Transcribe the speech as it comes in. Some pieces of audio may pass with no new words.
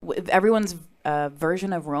everyone's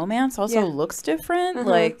version of romance also looks different.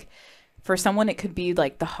 Like for someone, it could be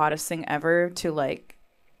like the hottest thing ever to like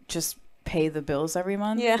just pay the bills every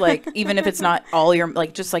month. Like even if it's not all your,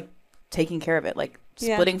 like just like taking care of it, like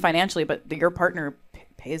splitting financially, but your partner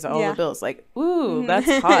pays all the bills. Like, ooh,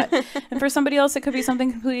 that's hot. And for somebody else, it could be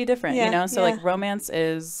something completely different, you know? So like romance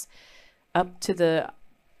is up to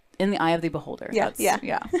in the eye of the beholder.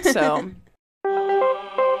 So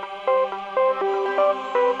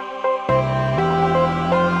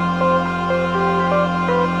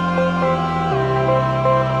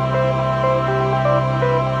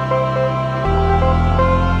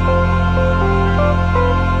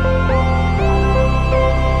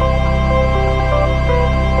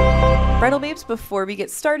Bridal Babes, before we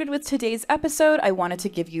get started with today's episode, I wanted to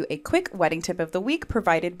give you a quick wedding tip of the week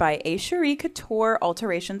provided by A. Cherie Couture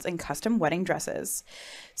Alterations and Custom Wedding Dresses.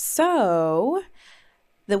 So,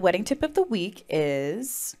 the wedding tip of the week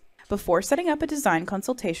is, before setting up a design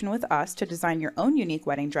consultation with us to design your own unique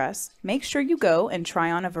wedding dress, make sure you go and try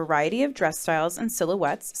on a variety of dress styles and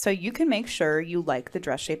silhouettes so you can make sure you like the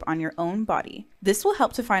dress shape on your own body. This will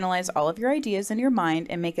help to finalize all of your ideas in your mind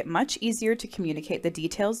and make it much easier to communicate the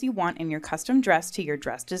details you want in your custom dress to your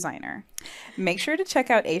dress designer. Make sure to check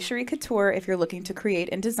out A. Cherie Couture if you're looking to create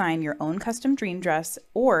and design your own custom dream dress,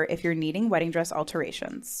 or if you're needing wedding dress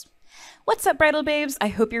alterations. What's up, Bridal Babes? I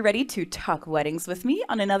hope you're ready to talk weddings with me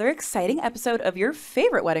on another exciting episode of your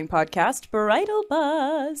favorite wedding podcast, Bridal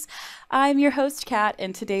Buzz. I'm your host, Kat,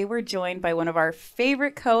 and today we're joined by one of our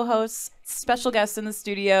favorite co-hosts, special guest in the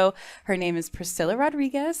studio. Her name is Priscilla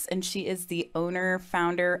Rodriguez, and she is the owner,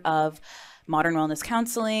 founder of Modern Wellness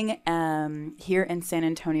Counseling here in San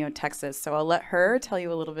Antonio, Texas. So I'll let her tell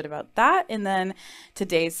you a little bit about that. And then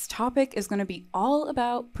today's topic is going to be all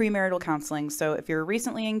about premarital counseling. So if you're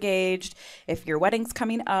recently engaged, if your wedding's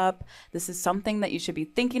coming up, this is something that you should be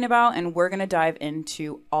thinking about. And we're going to dive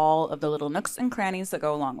into all of the little nooks and crannies that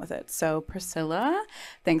go along with it. So Priscilla,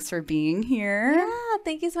 thanks for being here. Yeah,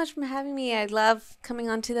 thank you so much for having me. I love coming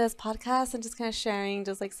onto this podcast and just kind of sharing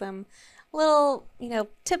just like some little,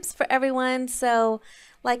 tips for everyone. So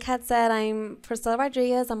like Kat said, I'm Priscilla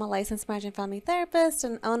Rodriguez. I'm a licensed marriage and family therapist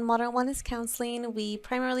and own Modern Wellness Counseling. We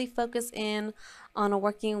primarily focus in on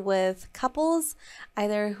working with couples,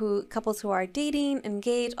 couples who are dating,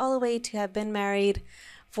 engaged, all the way to have been married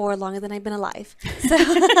for longer than I've been alive. So,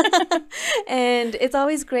 and it's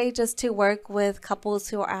always great just to work with couples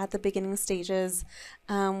who are at the beginning stages.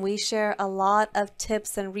 We share a lot of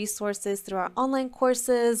tips and resources through our online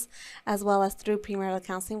courses, as well as through premarital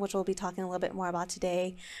counseling, which we'll be talking a little bit more about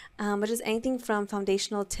today. But just anything from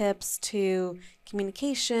foundational tips to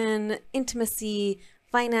communication, intimacy,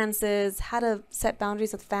 finances, how to set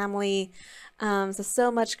boundaries with family.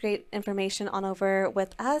 So much great information on over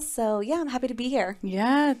with us. So yeah, I'm happy to be here.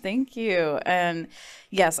 Yeah, thank you. And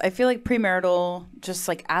yes, I feel like premarital, just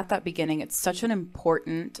like at that beginning, it's such an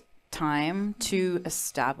important time to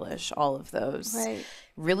establish all of those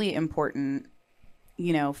really important,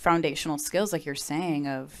 foundational skills, like you're saying,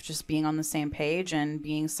 of just being on the same page and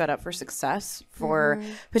being set up for success for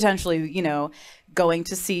potentially, going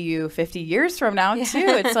to see you 50 years from now too.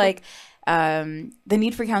 It's like, the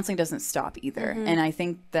need for counseling doesn't stop either. And I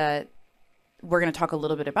think that we're going to talk a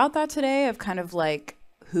little bit about that today, of kind of like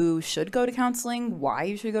who should go to counseling, why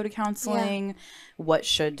you should go to counseling, what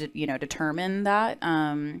should, determine that.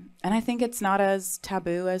 And I think it's not as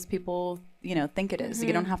taboo as people, think it is.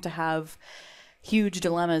 You don't have to have huge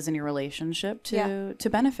dilemmas in your relationship to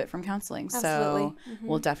benefit from counseling. Absolutely. So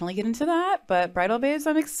we'll definitely get into that. But Bridal Babes,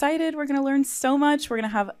 I'm excited. We're going to learn so much. We're going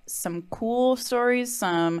to have some cool stories,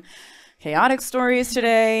 some chaotic stories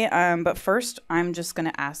today. But first, I'm just going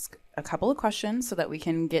to ask a couple of questions so that we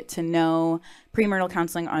can get to know premarital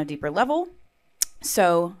counseling on a deeper level.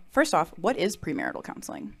 So first off, what is premarital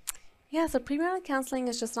counseling? Yeah, so premarital counseling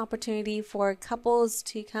is just an opportunity for couples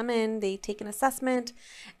to come in, they take an assessment,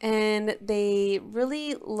 and they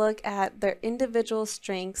really look at their individual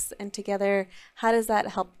strengths, and together, how does that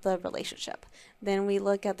help the relationship? Then we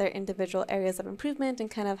look at their individual areas of improvement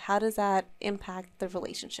and kind of how does that impact the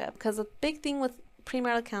relationship? Because the big thing with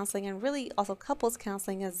premarital counseling and really also couples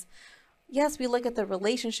counseling is, yes, we look at the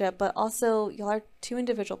relationship, but also y'all are two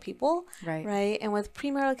individual people, right? And with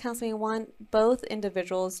premarital counseling, we want both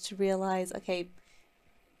individuals to realize, okay,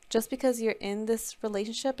 just because you're in this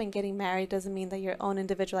relationship and getting married doesn't mean that your own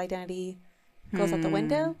individual identity goes out the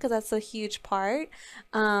window, because that's a huge part.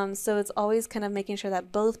 So it's always kind of making sure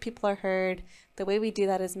that both people are heard. The way we do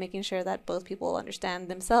that is making sure that both people understand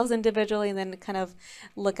themselves individually and then kind of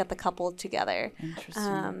look at the couple together.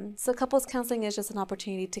 Interesting. So couples counseling is just an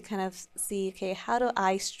opportunity to kind of see, okay, how do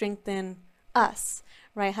I strengthen us,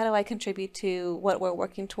 right? How do I contribute to what we're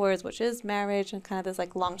working towards, which is marriage and kind of this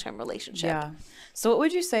like long-term relationship? Yeah. So what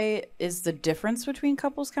would you say is the difference between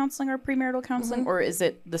couples counseling or premarital counseling, or is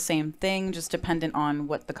it the same thing, just dependent on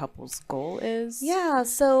what the couple's goal is? Yeah,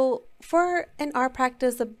 so in our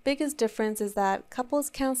practice, the biggest difference is that couples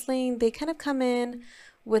counseling, they kind of come in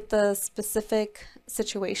with the specific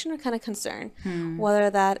situation or kind of concern,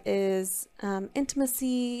 whether that is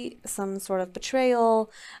intimacy, some sort of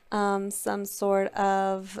betrayal, some sort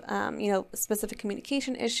of, specific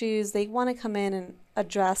communication issues. They want to come in and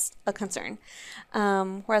address a concern.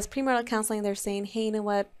 Whereas premarital counseling, they're saying, hey, you know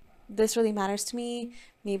what? This really matters to me.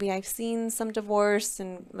 Maybe I've seen some divorce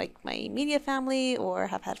in like my immediate family or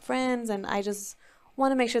have had friends, and I just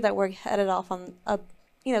want to make sure that we're headed off on a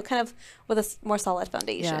kind of with a more solid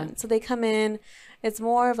foundation. Yeah. So they come in, it's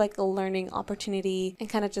more of like a learning opportunity and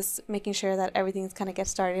kind of just making sure that everything's kind of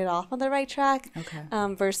gets started off on the right track.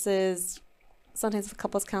 Okay. Versus sometimes with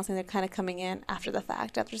couples counseling, they're kind of coming in after the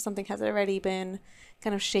fact, after something has already been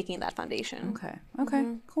kind of shaking that foundation. Okay.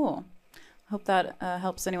 Cool. Hope that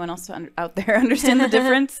helps anyone else out there understand the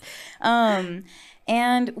difference.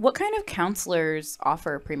 And what kind of counselors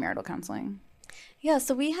offer premarital counseling? Yeah,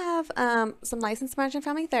 so we have some licensed marriage and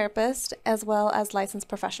family therapists as well as licensed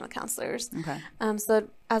professional counselors. Okay. So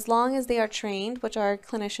as long as they are trained, which our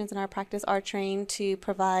clinicians in our practice are trained to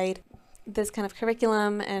provide this kind of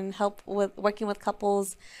curriculum and help with working with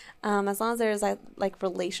couples, as long as there's like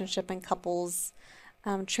relationship and couples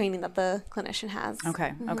training that the clinician has.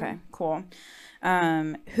 Okay. Okay. Cool.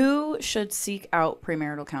 Who should seek out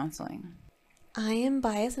premarital counseling? I am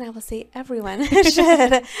biased and I will say everyone should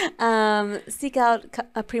seek out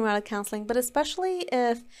a premarital counseling, but especially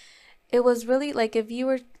if it was really like if you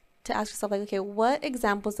were to ask yourself like, okay, what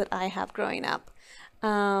examples did I have growing up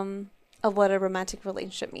of what a romantic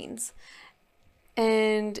relationship means?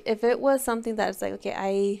 And if it was something that's like, okay,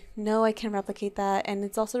 I know I can replicate that and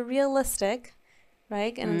it's also realistic,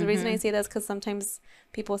 right? And the reason I say that is because sometimes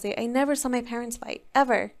people say, I never saw my parents fight,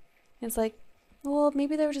 ever. And it's like, well,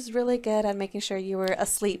 maybe they were just really good at making sure you were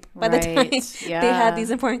asleep by the time they had these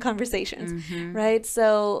important conversations, right?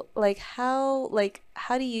 So, how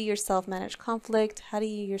do you yourself manage conflict? How do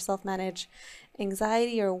you yourself manage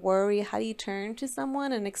anxiety or worry? How do you turn to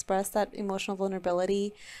someone and express that emotional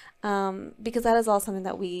vulnerability? Because that is all something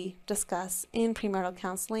that we discuss in premarital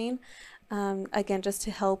counseling. Again, just to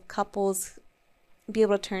help couples be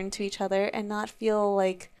able to turn to each other and not feel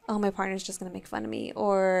like, oh, my partner's just going to make fun of me,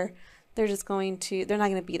 or they're not going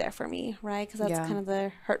to be there for me, right? Because that's kind of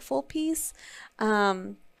the hurtful piece.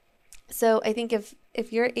 So I think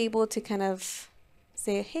if you're able to kind of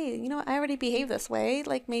say, hey, I already behave this way,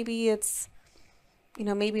 like maybe it's,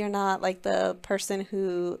 maybe you're not like the person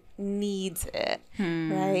who needs it,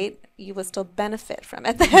 right? You will still benefit from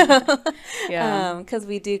it though. Because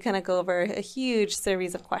we do kind of go over a huge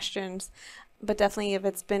series of questions. But definitely if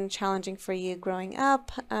it's been challenging for you growing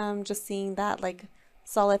up, just seeing that like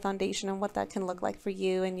solid foundation and what that can look like for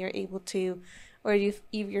you, and you're able to, or you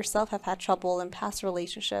yourself have had trouble in past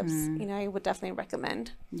relationships, I would definitely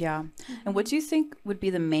recommend. Yeah. And what do you think would be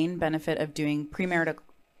the main benefit of doing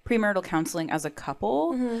premarital counseling as a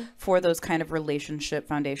couple for those kind of relationship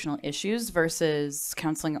foundational issues versus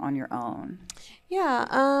counseling on your own? Yeah.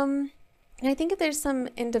 I think if there's some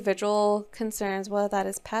individual concerns, whether that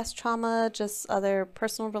is past trauma, just other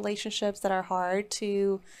personal relationships that are hard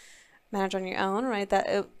to manage on your own, right? That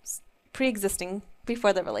it's pre-existing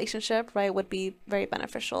before the relationship, right, would be very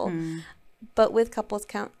beneficial. But with couples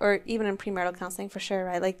or even in premarital counseling for sure,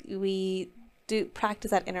 right? Like we do practice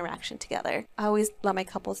that interaction together. I always let my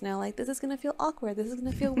couples know, like, this is going to feel awkward. This is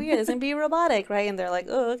going to feel weird. This is going to be robotic, right? And they're like,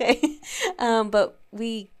 oh, okay. But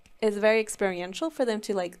it's very experiential for them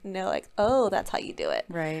to like know, like, oh, that's how you do it.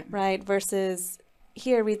 Right. Versus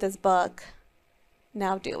here, read this book.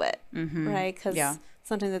 Now do it. Right. Because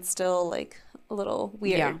sometimes it's still like a little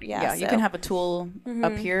weird. So. You can have a tool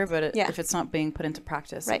up here, but if it's not being put into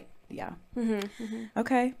practice. Right.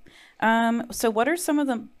 Okay. So what are some of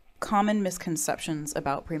the common misconceptions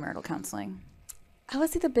about premarital counseling? I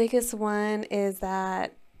would say the biggest one is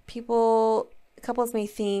that couples may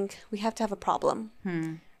think we have to have a problem.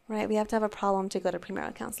 Right? We have to have a problem to go to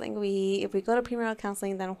premarital counseling. If we go to premarital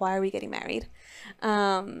counseling, then why are we getting married?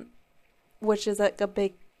 Which is like a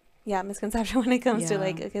big, misconception when it comes to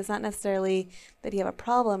like, it's not necessarily that you have a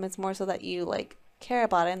problem. It's more so that you like care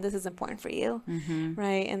about it and this is important for you,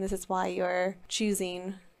 right? And this is why you're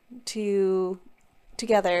choosing to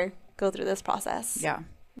together go through this process. Yeah.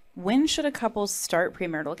 When should a couple start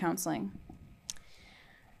premarital counseling?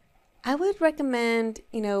 I would recommend,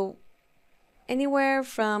 anywhere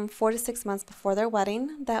from 4 to 6 months before their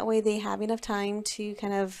wedding. That way they have enough time to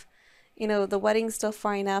kind of, the wedding's still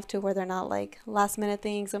far enough to where they're not like last minute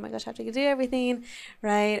things. Oh my gosh, I have to do everything,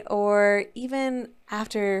 right? Or even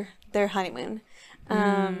after their honeymoon.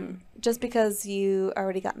 Just because you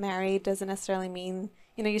already got married doesn't necessarily mean,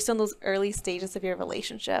 you're still in those early stages of your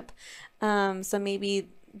relationship. So maybe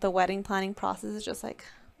the wedding planning process is just like,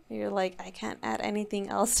 you're like, I can't add anything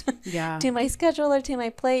else to my schedule or to my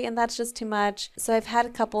plate, and that's just too much. So I've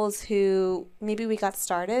had couples who maybe we got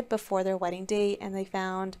started before their wedding date and they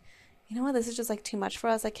found, you know what, this is just like too much for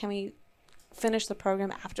us. Like, can we finish the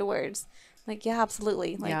program afterwards? Like, yeah,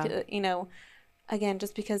 absolutely. Like, again,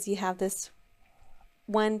 just because you have this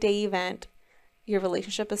one day event, your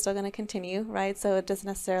relationship is still going to continue, right? So it doesn't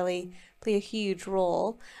necessarily play a huge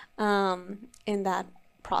role in that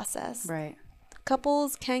process. Right.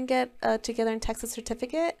 Couples can get a together in Texas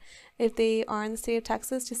certificate if they are in the state of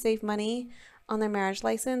Texas to save money on their marriage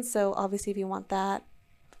license. So obviously, if you want that,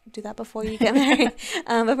 do that before you get married,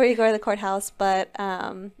 before you go to the courthouse. But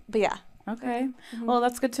yeah. Okay. Well,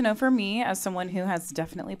 that's good to know for me as someone who has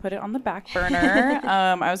definitely put it on the back burner.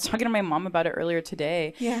 I was talking to my mom about it earlier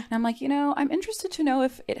today. Yeah. And I'm like, I'm interested to know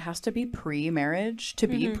if it has to be pre-marriage to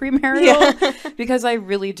be premarital, because I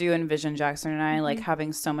really do envision Jackson and I like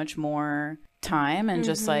having so much more time and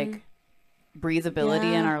just like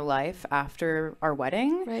breathability in our life after our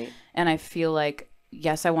wedding. Right. And I feel like,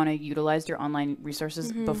 yes, I want to utilize your online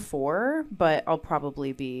resources before, but I'll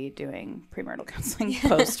probably be doing premarital counseling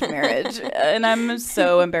post-marriage. And I'm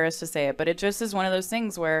so embarrassed to say it, but it just is one of those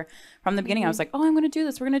things where from the beginning I was like, oh, I'm going to do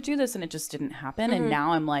this. We're going to do this. And it just didn't happen. And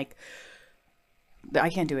now I'm like,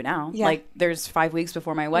 I can't do it now. Yeah. Like, there's 5 weeks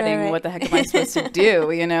before my wedding. Right. What the heck am I supposed to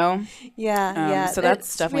do, Yeah. So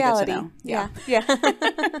that's definitely reality. Good to know.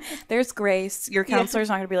 Yeah. There's grace. Your counselor's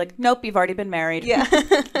not going to be like, nope, you've already been married. Yeah.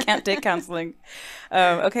 Can't take counseling.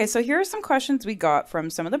 Okay, so here are some questions we got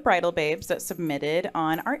from some of the bridal babes that submitted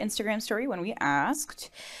on our Instagram story when we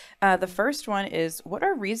asked. The first one is, what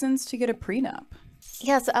are reasons to get a prenup?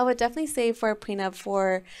 Yeah, so I would definitely say for a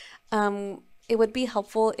prenup it would be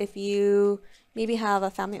helpful if you maybe have a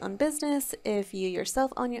family-owned business, if you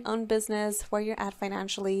yourself own your own business, where you're at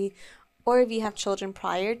financially, or if you have children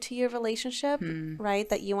prior to your relationship, right,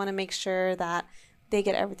 that you want to make sure that they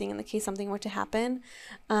get everything in the case something were to happen,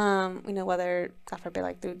 whether, God forbid,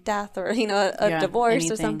 like through death or, a divorce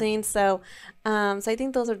anything. Or something. So I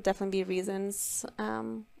think those would definitely be reasons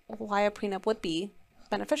why a prenup would be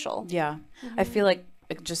beneficial. Yeah. I feel like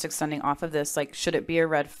just extending off of this, like, should it be a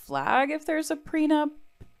red flag if there's a prenup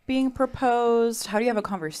being proposed? How do you have a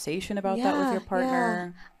conversation about that with your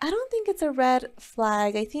partner? I don't think it's a red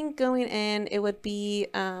flag. I think going in, it would be,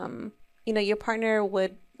 your partner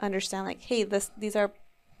would understand like, hey, these are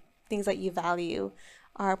things that you value,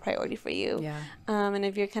 are a priority for you. Yeah. And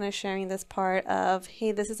if you're kind of sharing this part of,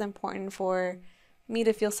 hey, this is important for me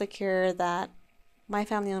to feel secure that my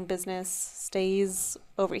family-owned business stays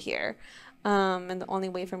over here. And the only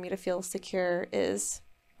way for me to feel secure is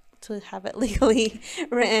to have it legally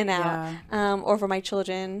written out, or for my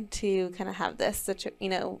children to kind of have this,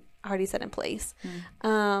 already set in place.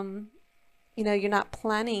 You're not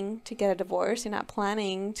planning to get a divorce. You're not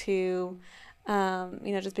planning to,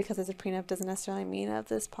 just because it's a prenup doesn't necessarily mean that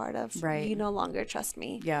this part of you no longer trust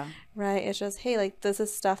me. Yeah. Right. It's just, hey, like, this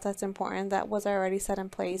is stuff that's important that was already set in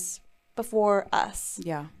place before us.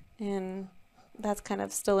 Yeah. And that's kind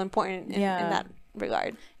of still important in that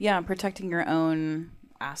regard. Yeah. Protecting your own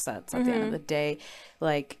assets at the end of the day.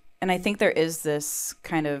 Like, and I think there is this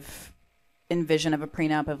kind of envision of a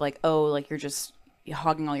prenup of like, oh, like, you're just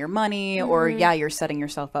hogging all your money, or you're setting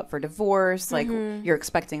yourself up for divorce, like you're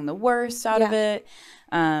expecting the worst out of it.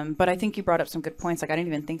 But I think you brought up some good points. Like, I didn't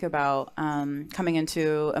even think about coming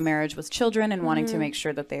into a marriage with children and wanting to make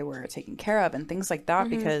sure that they were taken care of and things like that,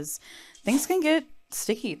 because things can get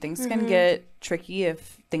sticky. Things can get tricky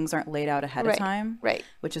if things aren't laid out ahead of time,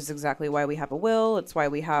 which is exactly why we have a will. It's why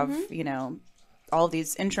we have, all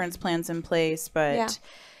these insurance plans in place. But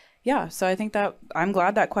so I think that I'm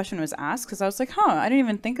glad that question was asked, because I was like, I didn't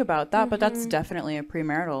even think about that. But that's definitely a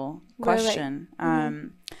premarital question.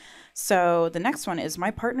 So the next one is,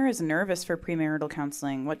 my partner is nervous for premarital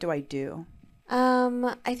counseling. What do I do?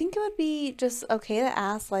 I think it would be just okay to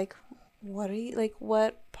ask, like,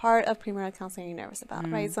 what part of premarital counseling are you nervous about,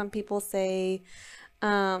 right? Some people say,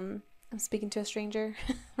 I'm speaking to a stranger,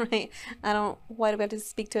 right? Why do we have to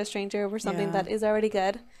speak to a stranger over something that is already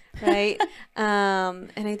good, right?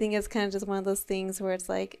 And I think it's kind of just one of those things where it's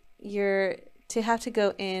like, you're to have to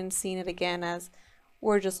go in seeing it again as,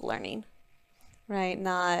 we're just learning, right?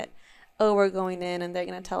 Not, oh, we're going in and they're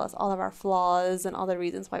going to tell us all of our flaws and all the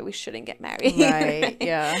reasons why we shouldn't get married. Right.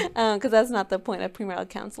 Yeah. Because that's not the point of premarital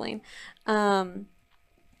counseling. And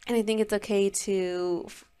I think it's okay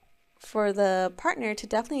for the partner to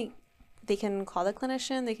definitely, they can call the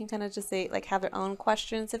clinician. They can kind of just say, like, have their own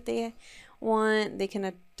questions if they want. They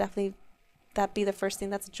can definitely, that be the first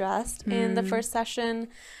thing that's addressed in the first session.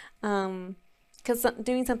 Because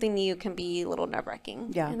doing something new can be a little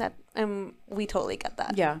nerve-wracking. Yeah. And we totally get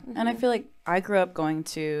that. Yeah. And I feel like I grew up going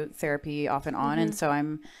to therapy off and on, and so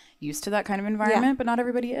I'm used to that kind of environment, but not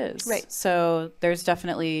everybody is. Right. So there's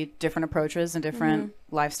definitely different approaches and different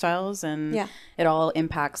lifestyles, and it all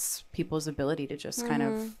impacts people's ability to just kind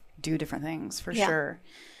of do different things, for sure.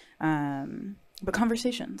 But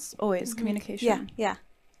conversations, always communication. Yeah.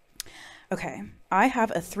 Okay. I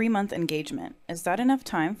have a 3-month engagement. Is that enough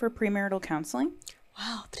time for premarital counseling?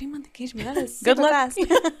 Wow, 3-month engagement. That is Good super luck. fast.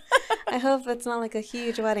 I hope it's not like a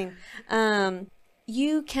huge wedding.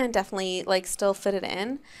 You can definitely like still fit it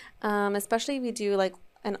in, especially if you do like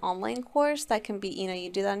an online course that can be, you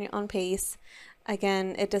do that on your own pace.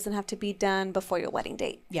 Again, it doesn't have to be done before your wedding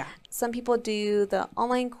date. Yeah. Some people do the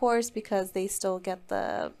online course because they still get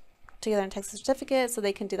the together and text certificate, so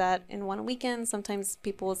they can do that in one weekend. Sometimes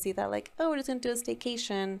people will see that like, oh, we're just gonna do a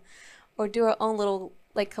staycation or do our own little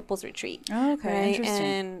like couples retreat. Oh, okay. Right?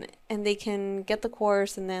 Interesting. And they can get the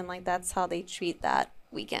course, and then like that's how they treat that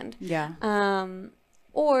weekend. Yeah.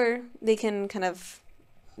 Or they can kind of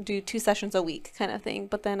do 2 sessions a week kind of thing.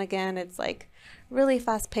 But then again, it's like really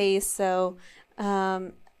fast paced, so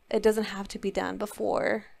it doesn't have to be done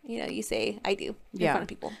before, you say, I do in front of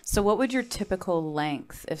people. So what would your typical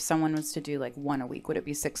length if someone was to do like 1 a week? Would it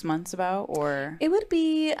be 6 months about, or? It would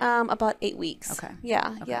be about 8 weeks. Okay.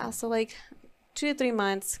 Yeah. Okay. Yeah. So like 2 to 3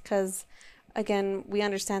 months, because again, we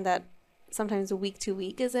understand that sometimes week to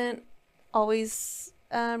week isn't always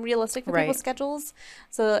realistic for people's schedules.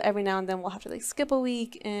 So every now and then we'll have to like skip a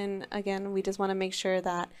week. And again, we just want to make sure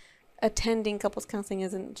that attending couples counseling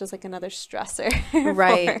isn't just like another stressor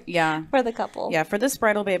for the couple. Yeah, for this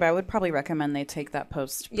bridal babe, I would probably recommend they take that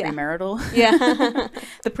post premarital. Yeah.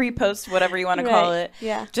 The pre-post, whatever you want to call it.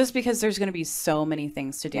 Yeah. Just because there's going to be so many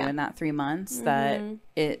things to do in that 3 months that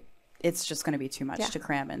it's just going to be too much to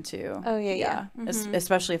cram into. Oh, yeah.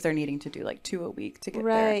 Especially if they're needing to do like 2 a week to get there.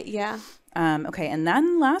 Right, yeah. Okay, and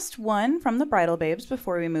then last one from the bridal babes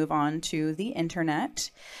before we move on to the internet.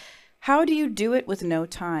 How do you do it with no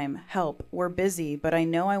time? Help. We're busy, but I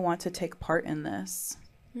know I want to take part in this.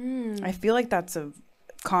 I feel like that's a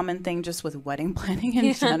common thing just with wedding planning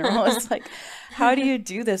in general. It's like, how do you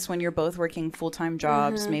do this when you're both working full-time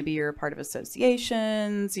jobs? Maybe you're a part of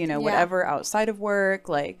associations, whatever outside of work.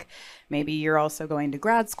 Like maybe you're also going to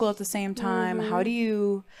grad school at the same time. How do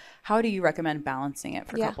you recommend balancing it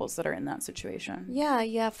for couples that are in that situation?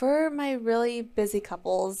 Yeah. For my really busy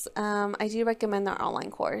couples, I do recommend their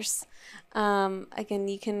online course.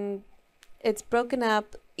 Again, it's broken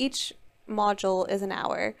up. Each module is an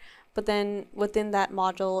hour, but then within that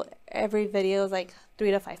module, every video is like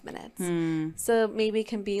 3 to 5 minutes. So maybe it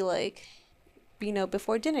can be like,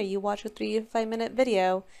 before dinner, you watch a 3 to 5 minute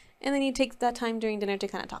video, and then you take that time during dinner to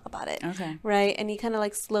kind of talk about it. Okay. Right? And you kind of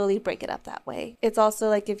like slowly break it up that way. It's also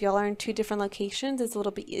like if y'all are in 2 different locations, it's a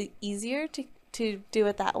little bit easier to do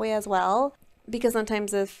it that way as well. Because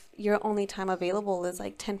sometimes if your only time available is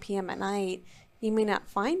like 10 p.m. at night, you may not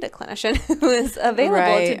find a clinician who is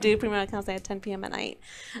available to do premarital counseling at 10 p.m. at night.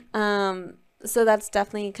 So that's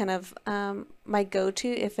definitely kind of my go-to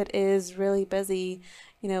if it is really busy.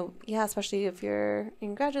 Especially if you're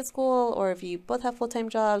in graduate school or if you both have full-time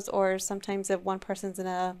jobs, or sometimes if one person's in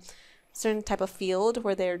a certain type of field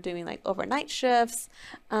where they're doing like overnight shifts.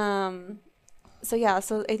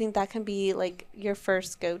 So I think that can be like your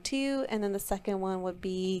first go-to. And then the second one would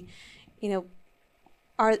be,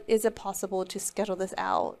 is it possible to schedule this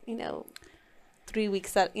out, 3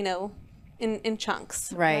 weeks in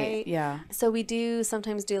chunks. Right. Yeah. So we do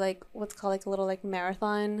sometimes do like what's called like a little like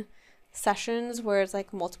marathon sessions where it's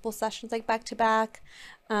like multiple sessions like back to back.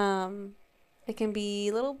 It can be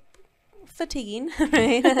a little fatiguing,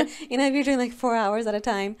 right? If you're doing like 4 hours at a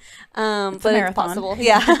time, but it's possible.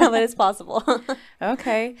 Yeah, but it's possible.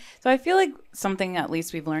 Okay. So I feel like something at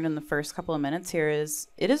least we've learned in the first couple of minutes here is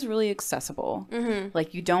it is really accessible.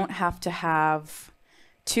 Like you don't have to have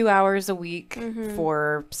 2 hours a week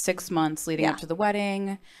for 6 months leading up to the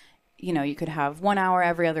wedding. You could have 1 hour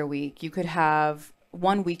every other week. You could have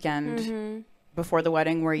one weekend before the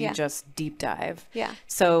wedding where you just deep dive. Yeah.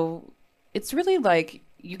 So it's really like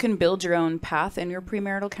you can build your own path in your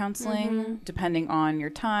premarital counseling depending on your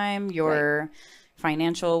time, your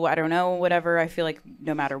financial, I don't know, whatever. I feel like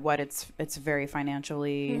no matter what, it's very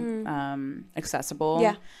financially accessible.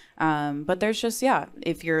 Yeah. But there's just,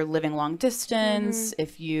 if you're living long distance,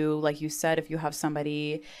 if you, like you said, if you have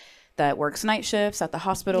somebody that works night shifts at the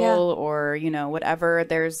hospital or, you know, whatever,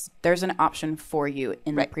 there's an option for you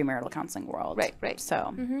in the premarital counseling world. Right.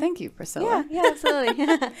 So thank you, Priscilla. Yeah,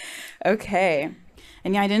 absolutely. Okay.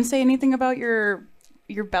 And I didn't say anything about your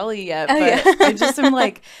belly yet, but I just am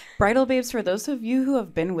like, Bridal Babes, for those of you who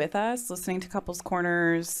have been with us, listening to Couples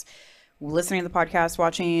Corners, listening to the podcast,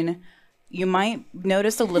 watching, you might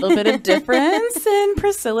notice a little bit of difference in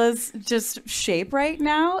Priscilla's just shape right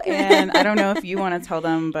now. And I don't know if you want to tell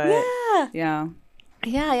them, but yeah.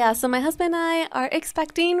 So my husband and I are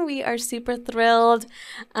expecting. We are super thrilled.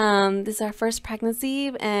 This is our first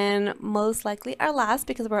pregnancy and most likely our last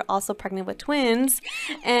because we're also pregnant with twins.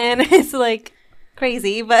 And it's like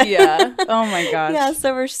crazy, but oh my gosh.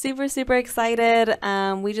 So we're super, super excited.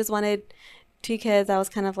 We just wanted 2 kids. That was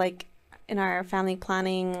kind of like in our family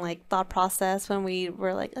planning like thought process when we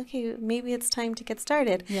were like, okay, maybe it's time to get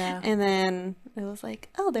started. And then it was like,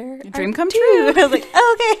 oh, they're dream come true. I was like,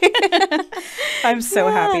 oh, okay. I'm so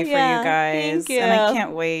happy for you guys. Thank you. And I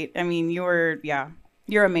can't wait. I mean, you're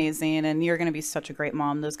amazing and you're going to be such a great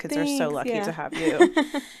mom. Those kids are so lucky to have you.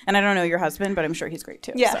 And I don't know your husband, but I'm sure he's great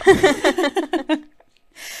too. So.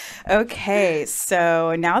 Okay,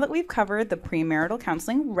 so now that we've covered the premarital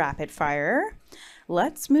counseling rapid fire,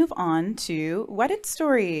 let's move on to wedded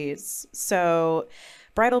stories. So,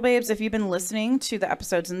 Bridal Babes, if you've been listening to the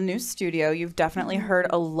episodes in the new studio, you've definitely heard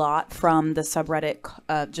a lot from the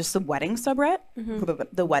subreddit, just the wedding subreddit,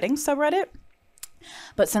 the wedding subreddit.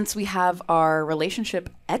 But since we have our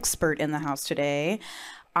relationship expert in the house today,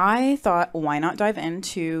 I thought, why not dive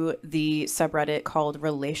into the subreddit called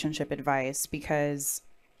Relationship Advice, because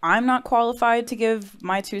I'm not qualified to give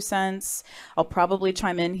my 2 cents. I'll probably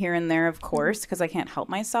chime in here and there, of course, because I can't help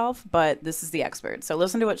myself, but this is the expert. So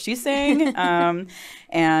listen to what she's saying.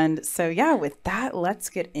 And so, with that, let's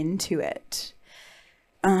get into it.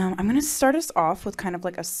 I'm going to start us off with kind of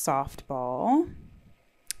like a softball.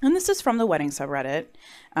 And this is from the wedding subreddit.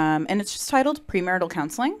 And it's just titled Premarital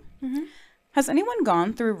Counseling. Has anyone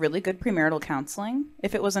gone through really good premarital counseling?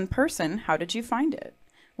 If it was in person, how did you find it?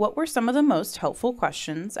 What were some of the most helpful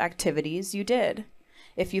questions, activities you did?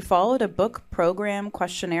 If you followed a book, program,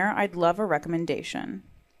 questionnaire, I'd love a recommendation.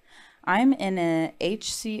 I'm in a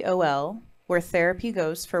HCOL where therapy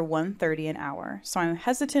goes for $130 an hour, so I'm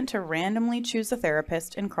hesitant to randomly choose a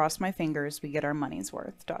therapist and cross my fingers we get our money's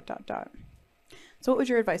worth, ... So what would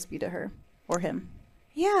your advice be to her or him?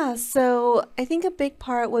 Yeah, so I think a big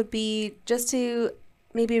part would be just to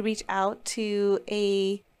maybe reach out to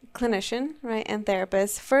a clinician, right, and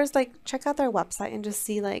therapist. First, like, check out their website and just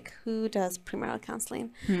see, like, who does premarital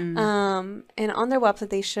counseling. And on their website,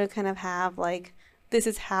 they should kind of have, like, this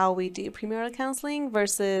is how we do premarital counseling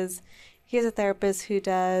versus here's a therapist who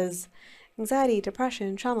does anxiety,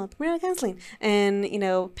 depression, trauma, premarital counseling, and, you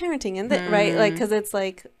know, parenting, and right? Like, because it's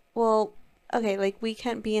like, well, okay, like, we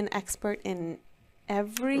can't be an expert in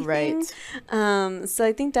everything. So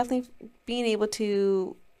I think definitely being able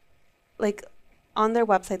to, like, on their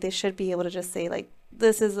website, they should be able to just say, like,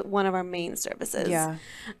 this is one of our main services.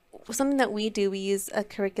 Something that we do, we use a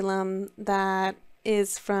curriculum that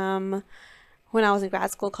is from when I was in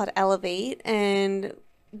grad school called Elevate. And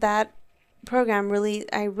that program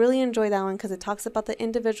I really enjoy that one because it talks about the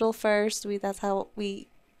individual first. That's how we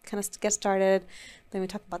kind of get started. Then we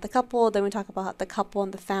talk about the couple, then we talk about the couple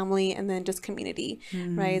and the family, and then just community,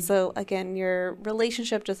 right? So again, your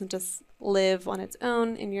relationship doesn't just live on its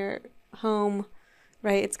own in your home,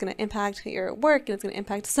 right? It's going to impact your work and it's going to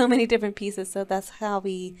impact so many different pieces. So that's how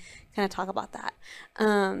we kind of talk about that.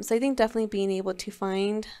 So I think definitely being able to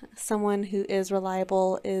find someone who is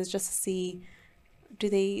reliable is just to see, do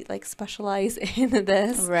they like specialize in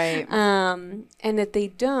this? Right. And if they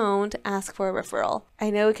don't, ask for a referral. I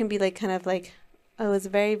know it can be like kind of like, oh, it's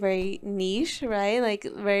very, very niche, right? Like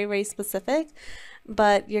very, very specific,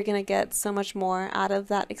 but you're going to get so much more out of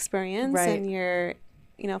that experience and your,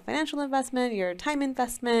 you know, financial investment, your time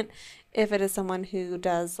investment, if it is someone who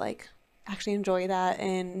does like actually enjoy that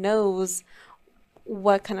and knows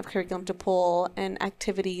what kind of curriculum to pull and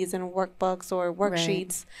activities and workbooks or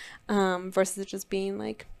worksheets, versus it just being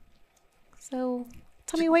like, so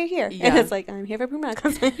tell me why you're here. And it's like, I'm here for premarital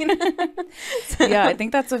counseling. Yeah, I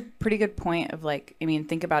think that's a pretty good point of like, I mean,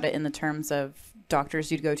 think about it in the terms of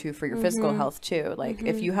doctors you'd go to for your physical health too. Like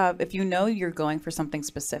if you know you're going for something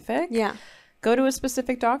specific, go to a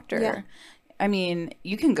specific doctor. I mean,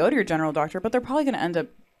 you can go to your general doctor, but they're probably going to end up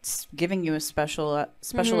giving you a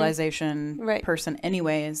specialization person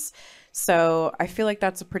anyways. So I feel like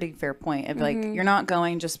that's a pretty fair point. Of like, you're not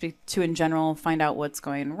going just to in general find out what's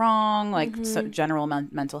going wrong, like general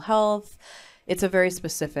mental health. It's a very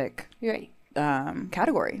specific Right.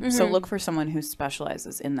 Category. So look for someone who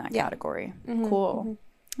specializes in that category. Cool.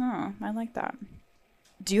 Oh, I like that.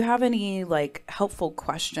 Do you have any like helpful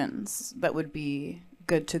questions that would be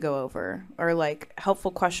good to go over, or like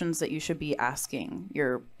helpful questions that you should be asking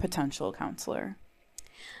your potential counselor?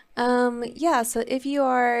 Yeah, so if you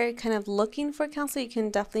are kind of looking for counselor, you can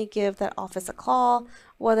definitely give that office a call,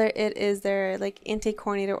 whether it is their like intake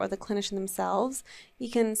coordinator or the clinician themselves.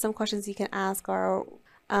 Some questions you can ask are,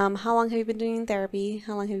 how long have you been doing therapy?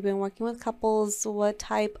 How long have you been working with couples? What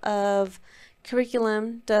type of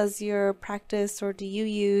curriculum does your practice or do you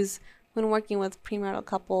use when working with premarital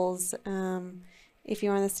couples? If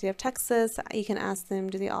you're in the state of Texas, you can ask them,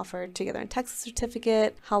 do they offer Together in Texas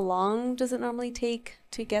certificate? How long does it normally take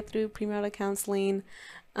to get through premarital counseling?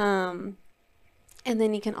 And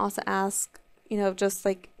then you can also ask, just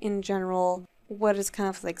like in general, what is kind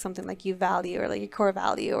of like something like you value or like your core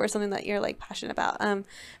value or something that you're like passionate about.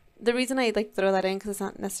 The reason I like throw that in because it's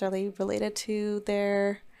not necessarily related to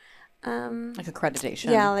their Like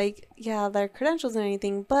accreditation. their credentials and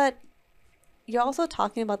anything, but you're also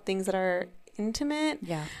talking about things that are intimate.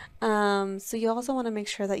 Yeah. So you also want to make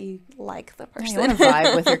sure that you like the person. You want to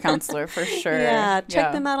vibe with your counselor for sure. Yeah.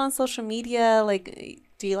 Check them out on social media. Like,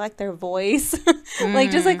 do you like their voice?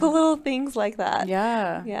 Like just like little things like that.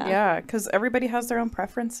 Yeah. Yeah. Because everybody has their own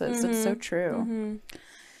preferences. It's so true.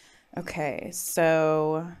 Okay.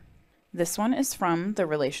 So this one is from the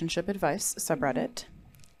Relationship Advice subreddit.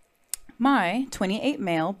 My 28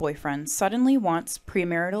 male boyfriend suddenly wants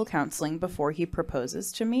premarital counseling before he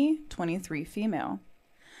proposes to me, 23 female.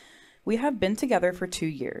 We have been together for 2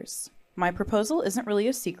 years. My proposal isn't really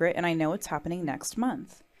a secret, and I know it's happening next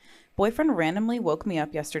month. Boyfriend randomly woke me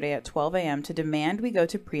up yesterday at 12 a.m. to demand we go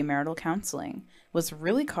to premarital counseling. Was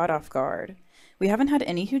really caught off guard. We haven't had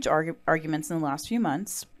any huge arguments in the last few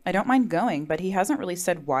months. I don't mind going, but he hasn't really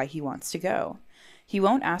said why he wants to go. He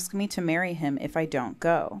won't ask me to marry him if I don't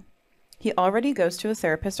go. He already goes to a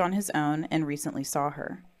therapist on his own and recently saw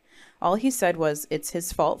her. All he said was it's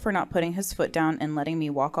his fault for not putting his foot down and letting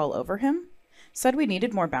me walk all over him. Said we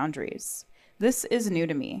needed more boundaries. This is new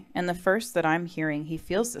to me, and the first that I'm hearing he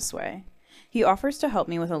feels this way. He offers to help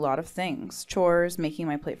me with a lot of things, chores, making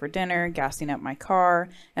my plate for dinner, gassing up my car,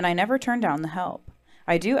 and I never turn down the help.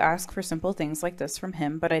 I do ask for simple things like this from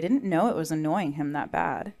him, but I didn't know it was annoying him that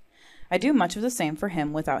bad. I do much of the same for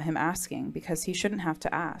him without him asking, because he shouldn't have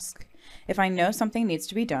to ask. If I know something needs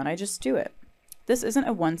to be done, I just do it. This isn't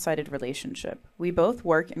a one-sided relationship. We both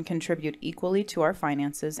work and contribute equally to our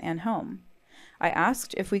finances and home. I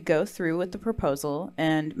asked if we go through with the proposal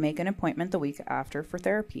and make an appointment the week after for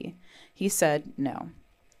therapy. He said no.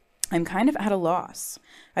 I'm kind of at a loss.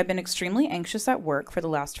 I've been extremely anxious at work for the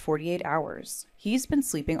last 48 hours. He's been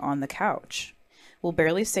sleeping on the couch. Will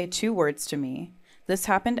barely say 2 words to me. This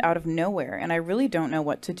happened out of nowhere, and I really don't know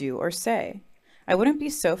what to do or say. I wouldn't be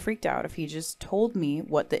so freaked out if he just told me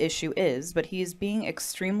what the issue is, but he is being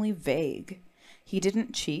extremely vague. He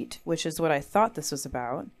didn't cheat, which is what I thought this was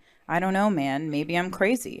about. I don't know, man. Maybe I'm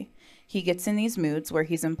crazy. He gets in these moods where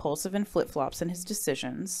he's impulsive and flip-flops in his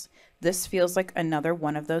decisions. This feels like another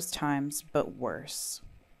one of those times, but worse.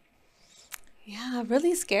 Yeah,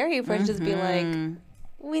 really scary for it to just be like,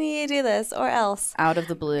 we need to do this or else. Out of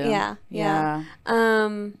the blue. Yeah. Yeah,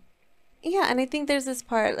 and I think there's this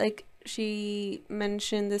part, like, she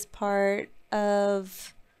mentioned this part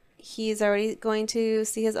of he's already going to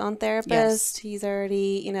see his own therapist. Yes. He's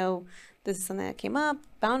already, this is something that came up.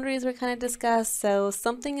 Boundaries were kind of discussed. So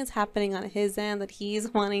something is happening on his end that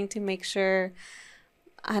he's wanting to make sure,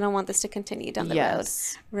 I don't want this to continue down the road.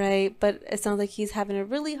 Right. But it sounds like he's having a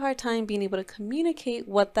really hard time being able to communicate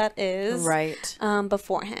what that is. Right.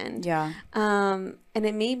 Beforehand. Yeah. And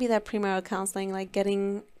it may be that premarital counseling, like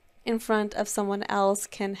getting in front of someone else,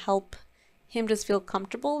 can help him just feel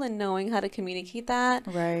comfortable in knowing how to communicate that.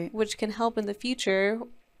 Right. Which can help in the future,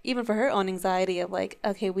 even for her own anxiety of like,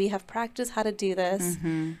 okay, we have practiced how to do this.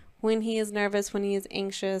 When he is nervous, when he is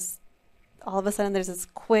anxious, all of a sudden there's this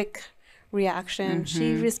quick reaction.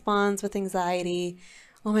 She responds with anxiety.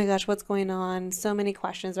 Oh my gosh, what's going on? So many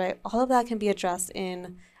questions, right? All of that can be addressed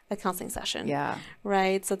in a counseling session. Yeah.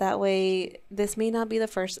 Right. So that way, this may not be the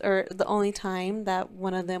first or the only time that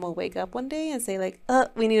one of them will wake up one day and say like,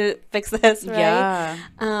 we need to fix this. Right. Yeah.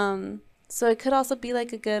 So it could also be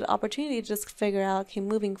like a good opportunity to just figure out, okay,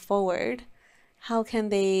 moving forward, how can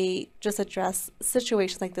they just address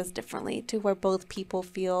situations like this differently to where both people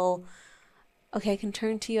feel, okay, I can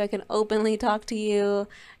turn to you, I can openly talk to you,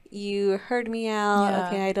 you heard me out. Yeah.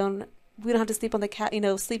 Okay, I don't we don't have to sleep on the couch,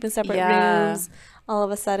 sleep in separate Yeah. rooms all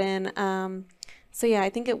of a sudden. So yeah, I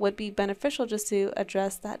think it would be beneficial just to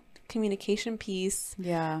address that communication piece.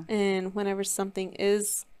 Yeah. And whenever something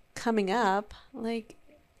is coming up, like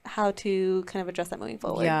how to kind of address that moving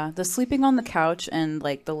forward. Yeah, the sleeping on the couch and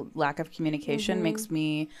like the lack of communication makes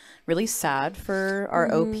me really sad for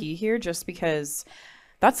our OP here, just because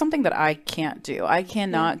that's something that I can't do. I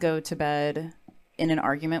cannot go to bed in an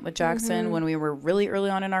argument with Jackson. When we were really early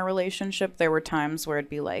on in our relationship, there were times where it'd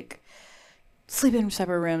be like, sleep in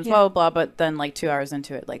separate rooms, blah, blah, blah. But then like 2 hours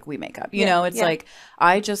into it, like we make up, you know, it's like,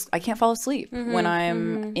 I can't fall asleep when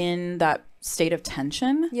I'm in that state of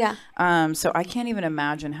tension. Yeah. So I can't even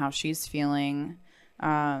imagine how she's feeling,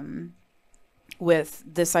 with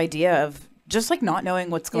this idea of just like not knowing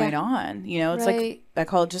what's going on. You know, it's like, I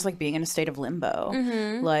call it just like being in a state of limbo.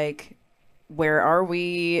 Like, where are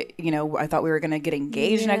we? You know, I thought we were going to get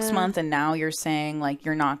engaged next month. And now you're saying like,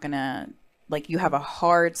 you're not going to, like, you have a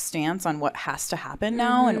hard stance on what has to happen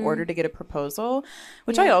now in order to get a proposal,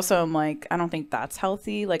 which I also am like, I don't think that's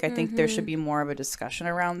healthy. Like, I think there should be more of a discussion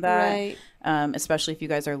around that, especially if you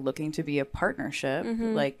guys are looking to be a partnership.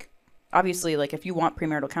 Like, obviously, like, if you want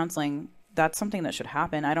premarital counseling, that's something that should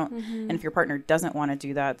happen. I don't, and if your partner doesn't want to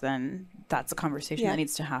do that, then that's a conversation that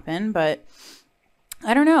needs to happen. But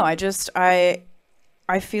I don't know.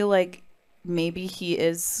 I feel like maybe he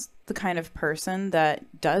is the kind of person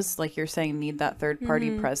that does, like you're saying, need that third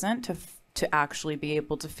party present to actually be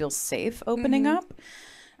able to feel safe opening up.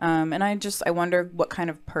 And I wonder what kind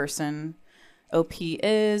of person OP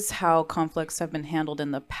is, how conflicts have been handled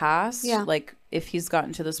in the past. Like, if he's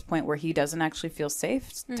gotten to this point where he doesn't actually feel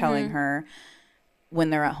safe telling her when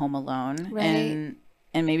they're at home alone, and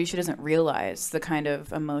maybe she doesn't realize the kind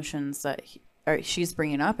of emotions that she's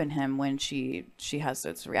bringing up in him when she has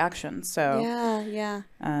those reactions. So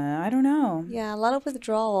I don't know. A lot of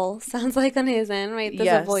withdrawal sounds like on his end, right? This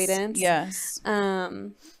avoidance.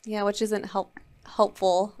 Which isn't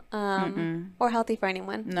helpful or healthy for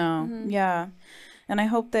anyone. No. And I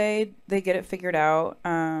hope they get it figured out.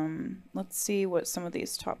 Let's see what some of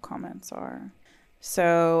these top comments are.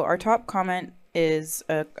 So our top comment is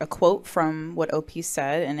a quote from what OP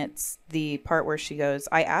said, and it's the part where she goes,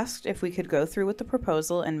 "I asked if we could go through with the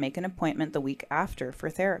proposal and make an appointment the week after for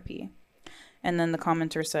therapy." And then the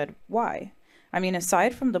commenter said, "Why? I mean,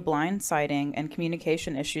 aside from the blindsiding and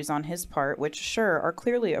communication issues on his part, which sure are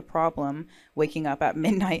clearly a problem, waking up at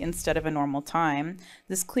midnight instead of a normal time,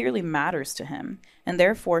 this clearly matters to him, and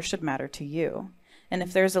therefore should matter to you. And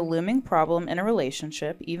if there's a looming problem in a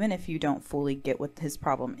relationship, even if you don't fully get what his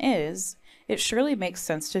problem is, it surely makes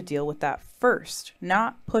sense to deal with that first,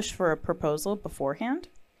 not push for a proposal beforehand.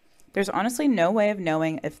 There's honestly no way of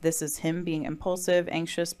knowing if this is him being impulsive,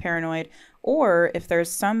 anxious, paranoid, or if there's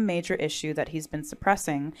some major issue that he's been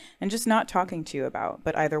suppressing and just not talking to you about.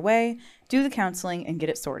 But either way, do the counseling and get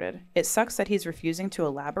it sorted. It sucks that he's refusing to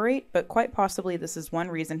elaborate, but quite possibly this is one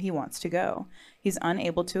reason he wants to go. He's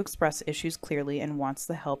unable to express issues clearly and wants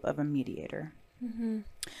the help of a mediator."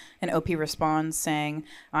 And OP responds saying,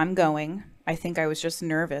 "I'm going. I think I was just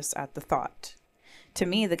nervous at the thought. To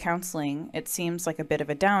me, the counseling, it seems like a bit of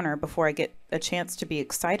a downer before I get a chance to be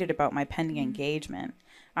excited about my pending engagement.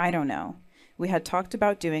 I don't know. We had talked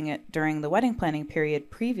about doing it during the wedding planning period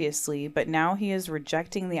previously, but now he is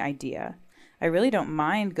rejecting the idea. I really don't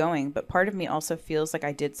mind going, but part of me also feels like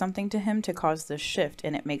I did something to him to cause this shift,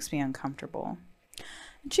 and it makes me uncomfortable."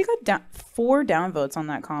 And she got 4 downvotes on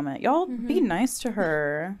that comment. Y'all be nice to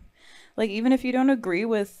her. Like, even if you don't agree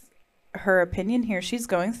with her opinion here, she's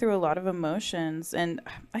going through a lot of emotions, and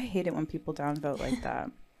I hate it when people downvote like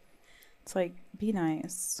that. It's like, be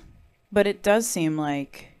nice. But it does seem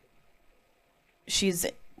like she's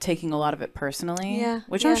taking a lot of it personally,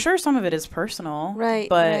 which I'm sure some of it is personal,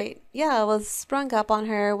 but it was sprung up on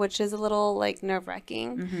her, which is a little like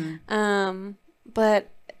nerve-wracking. But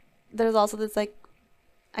there's also this like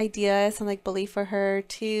idea, some like belief for her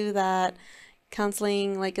too, that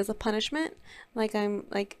counseling like is a punishment. Like, I'm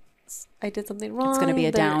like, I did something wrong, it's gonna be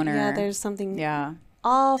a downer. There's something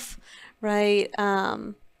off, right?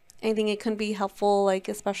 I think it can be helpful, like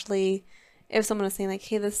especially if someone is saying like,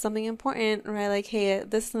 hey, this is something important, right? Like, hey,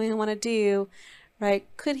 this is something I want to do, right?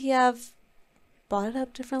 Could he have brought it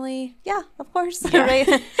up differently? Yeah, of course, right?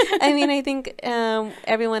 I mean, I think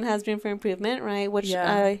everyone has room for improvement, right? Which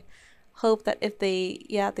I hope that if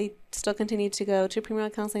they still continue to go to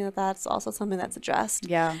premarital counseling, that's also something that's addressed,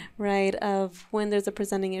 right? Of when there's a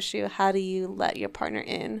presenting issue, how do you let your partner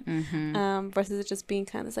in, versus it just being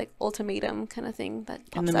kind of this like ultimatum kind of thing that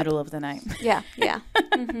pops in the middle of the night.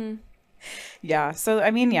 Yeah. So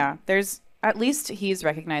I mean, there's, at least he's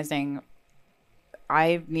recognizing,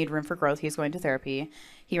 I need room for growth. He's going to therapy.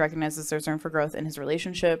 He recognizes there's room for growth in his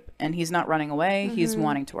relationship, and he's not running away. He's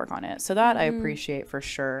wanting to work on it. So that I appreciate for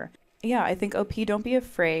sure. Yeah, I think OP, don't be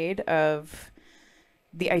afraid of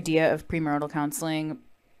the idea of premarital counseling,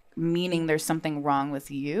 meaning there's something wrong with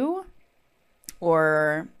you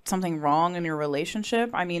or something wrong in your relationship.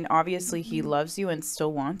 I mean, obviously he loves you and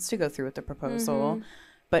still wants to go through with the proposal,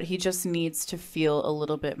 but he just needs to feel a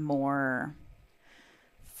little bit more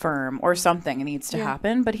firm, or something needs to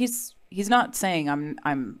happen. But he's not saying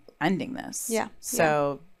I'm ending this. Yeah.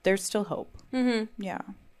 So there's still hope. Yeah.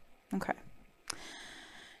 Okay.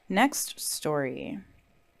 Next story.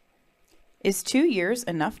 Is 2 years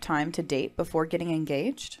enough time to date before getting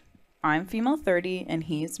engaged? I'm female 30 and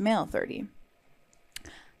he's male 30.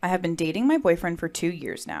 I have been dating my boyfriend for 2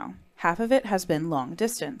 years now. Half of it has been long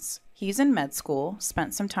distance. He's in med school,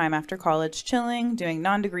 spent some time after college chilling, doing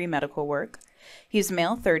non-degree medical work. He's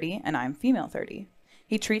male 30 and I'm female 30.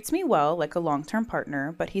 He treats me well, like a long-term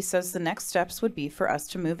partner, but he says the next steps would be for us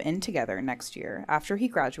to move in together next year after he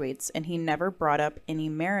graduates, and he never brought up any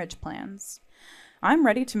marriage plans. I'm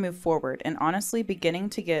ready to move forward and honestly beginning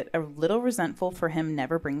to get a little resentful for him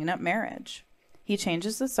never bringing up marriage. He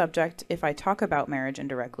changes the subject if I talk about marriage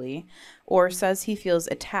indirectly, or says he feels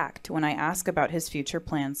attacked when I ask about his future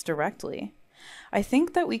plans directly. I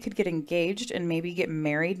think that we could get engaged and maybe get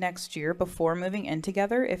married next year before moving in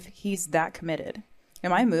together if he's that committed.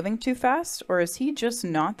 Am I moving too fast, or is he just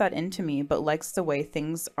not that into me but likes the way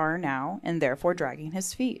things are now and therefore dragging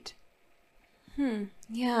his feet?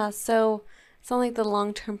 Yeah, so it's not like the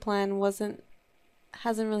long-term plan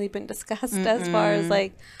hasn't really been discussed as far as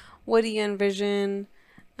like, what do you envision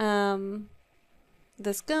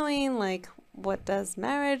this going? Like, what does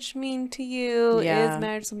marriage mean to you? Yeah. Is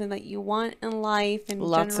marriage something that you want in life in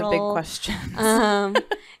Lots general? of big questions.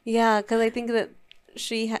 Yeah, because I think that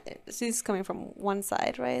she's coming from one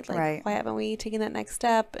side, right? Like, Right. why haven't we taken that next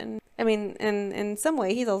step? And I mean, in some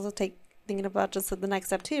way, he's also thinking about just the next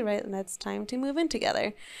step too, right? And it's time to move in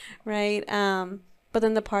together, right? But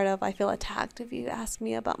then the part of I feel attacked if you ask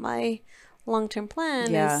me about my long-term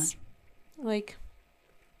plan is like,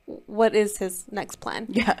 what is his next plan?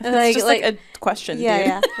 Yeah, it's just like a question. Yeah, dude.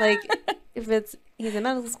 yeah. Like, if he's in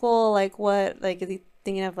medical school, like what? Like, is he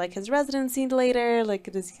thinking of like his residency later? Like,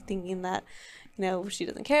 is he thinking that, she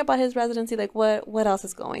doesn't care about his residency? Like, what else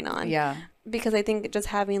is going on? Yeah. Because I think just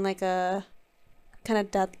having like a kind of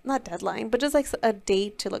not deadline, but just like a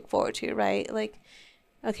date to look forward to, right? Like,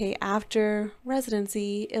 okay, after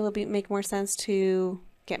residency, it will make more sense to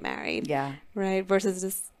get married. Yeah. Right. Versus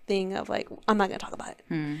this thing of like, I'm not going to talk about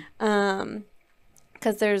it.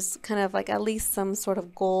 Because there's kind of like at least some sort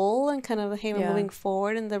of goal and kind of, hey, we're moving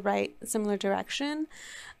forward in the right similar direction,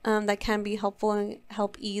 that can be helpful and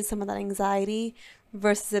help ease some of that anxiety,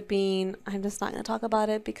 versus it being, I'm just not going to talk about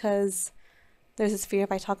it because there's this fear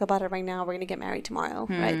if I talk about it right now, we're going to get married tomorrow,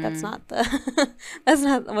 right? That's not that's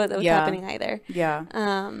not what's happening either. Yeah.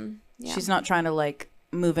 She's not trying to like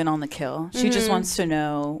move in on the kill. She just wants to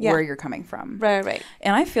know where you're coming from. Right.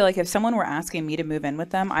 And I feel like if someone were asking me to move in with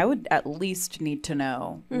them, I would at least need to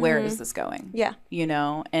know where is this going? Yeah.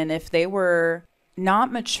 And if they were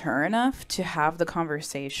not mature enough to have the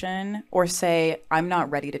conversation or say, I'm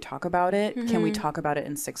not ready to talk about it. Can we talk about it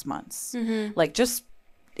in 6 months? Like, just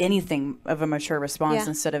anything of a mature response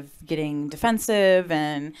instead of getting defensive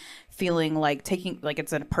and feeling like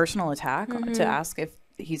it's a personal attack to ask if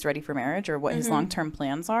he's ready for marriage or what his long-term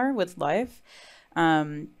plans are with life.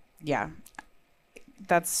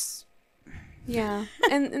 That's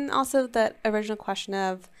and also that original question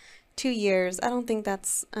of 2 years, I don't think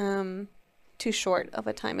that's too short of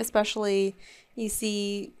a time, especially you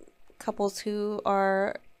see couples who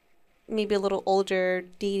are maybe a little older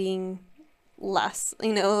dating less,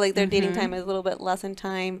 like their dating time is a little bit less in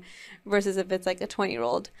time, versus if it's like a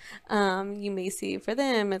 20-year-old, you may see for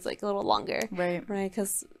them it's like a little longer, right?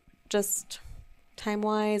 Because just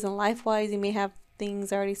time-wise and life-wise, you may have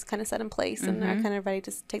things already kind of set in place and are kind of ready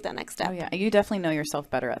to take that next step. Oh yeah, you definitely know yourself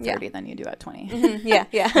better at 30 than you do at 20. Yeah.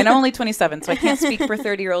 And I'm only 27, so I can't speak for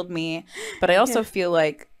 30-year-old me, but I also feel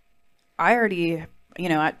like I already,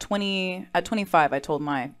 at 25, I told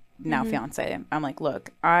my now fiance, I'm like,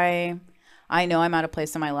 look, I know I'm at a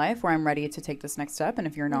place in my life where I'm ready to take this next step. And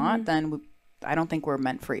if you're not, then I don't think we're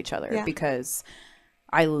meant for each other, because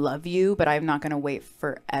I love you, but I'm not going to wait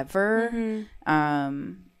forever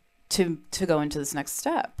to go into this next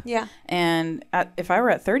step. Yeah. And if I were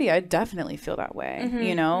at 30, I'd definitely feel that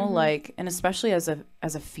way, like, and especially as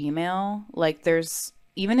a female, like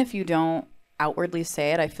even if you don't outwardly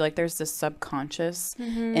say it, I feel like there's this subconscious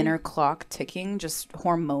inner clock ticking just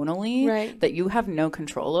hormonally that you have no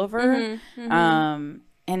control over.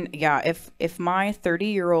 And yeah, if my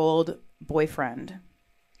 30-year-old boyfriend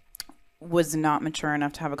was not mature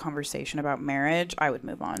enough to have a conversation about marriage, I would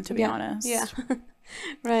move on, to be honest. Yeah.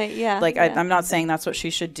 Right. Yeah. Like, yeah. I'm not saying that's what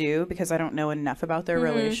she should do because I don't know enough about their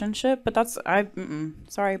relationship, but that's,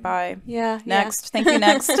 sorry, bye. Yeah. Next. Thank you,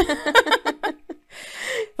 next.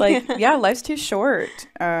 Like, yeah, life's too short.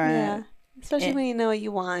 Yeah. Especially when you know what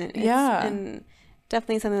you want. And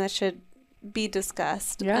definitely something that should be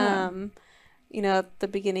discussed. Yeah. You know, at the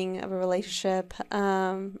beginning of a relationship,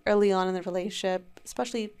 early on in the relationship,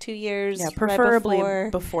 especially 2 years. Yeah, preferably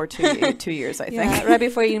before 2 years, I think. Right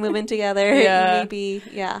before you move in together. Maybe,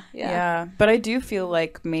 yeah. But I do feel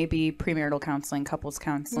like maybe premarital counseling, couples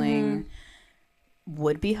counseling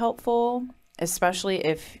would be helpful, especially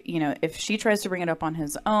if, you know, if she tries to bring it up on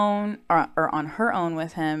his own or on her own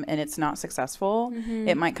with him and it's not successful,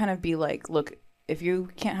 it might kind of be like, look, if you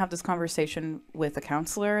can't have this conversation with a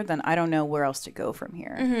counselor, then I don't know where else to go from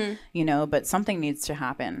here, you know, but something needs to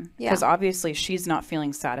happen because obviously she's not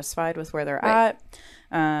feeling satisfied with where they're at.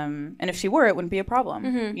 And if she were, it wouldn't be a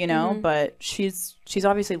problem, you know, but she's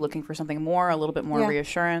obviously looking for something more, a little bit more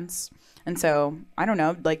reassurance. And so I don't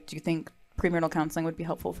know, like, do you think premarital counseling would be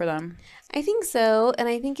helpful for them? I think so. And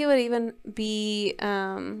I think it would even be,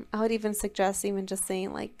 I would even suggest even just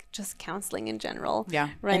saying like just counseling in general. Yeah.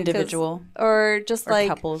 Right? Individual. Or just or like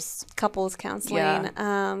couples counseling.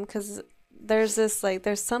 Yeah. Because there's this like,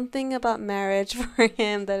 there's something about marriage for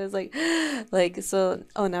him that is like, so,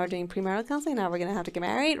 oh, now we're doing premarital counseling. Now we're going to have to get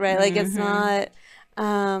married. Right. Like it's not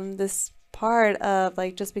this part of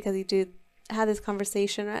like, just because you do have this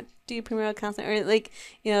conversation or do premarital counseling or like,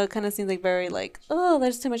 you know, it kind of seems like very like, oh,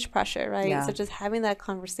 there's too much pressure, right? Yeah. So just having that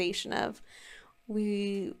conversation of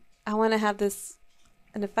I want to have this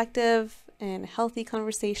an effective and healthy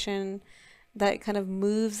conversation that kind of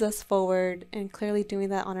moves us forward, and clearly doing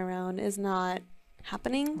that on our own is not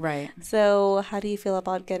happening. Right. So how do you feel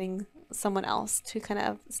about getting someone else to kind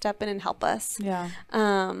of step in and help us? Yeah.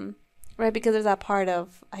 Right, because there's that part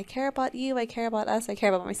of I care about you, I care about us, I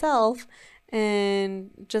care about myself.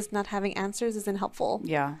 And just not having answers isn't helpful.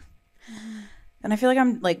 Yeah. And I feel like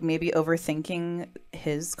I'm like maybe overthinking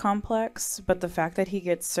his complex, but the fact that he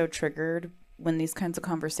gets so triggered when these kinds of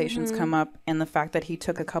conversations come up, and the fact that he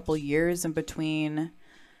took a couple years in between,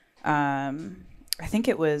 I think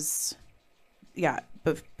it was,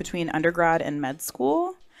 between undergrad and med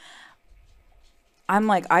school. I'm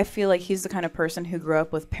like, I feel like he's the kind of person who grew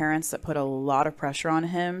up with parents that put a lot of pressure on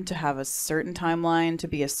him to have a certain timeline, to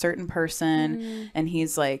be a certain person. And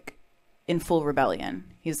he's like in full rebellion.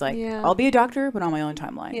 He's like, I'll be a doctor, but on my own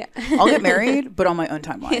timeline. Yeah. I'll get married, but on my own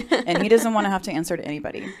timeline. And he doesn't want to have to answer to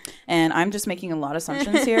anybody. And I'm just making a lot of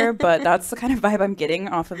assumptions here, but that's the kind of vibe I'm getting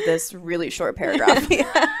off of this really short paragraph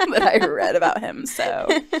that I read about him. So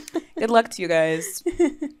good luck to you guys.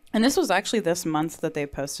 And this was actually this month that they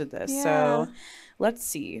posted this. Yeah. So let's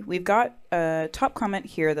see. We've got a top comment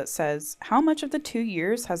here that says, how much of the 2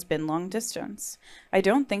 years has been long distance? I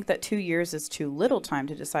don't think that 2 years is too little time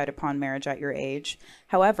to decide upon marriage at your age.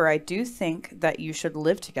 However, I do think that you should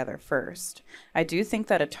live together first. I do think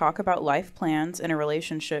that a talk about life plans in a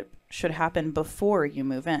relationship should happen before you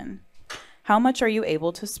move in. How much are you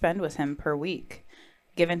able to spend with him per week,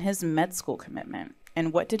 given his med school commitment?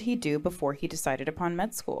 And what did he do before he decided upon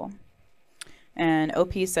med school? And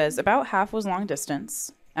OP says about half was long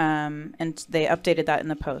distance. And they updated that in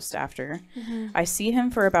the post after. I see him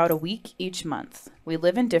for about a week each month. We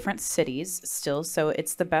live in different cities still, so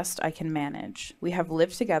it's the best I can manage. We have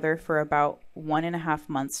lived together for about 1.5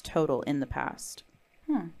 months total in the past.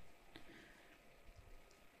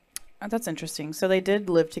 That's interesting. So they did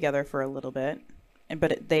live together for a little bit,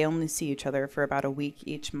 but they only see each other for about a week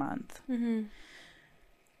each month.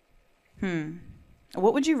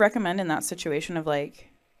 What would you recommend in that situation of like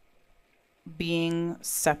being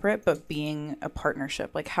separate but being a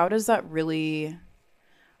partnership? Like how does it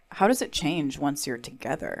change once you're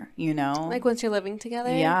together, you know? Like once you're living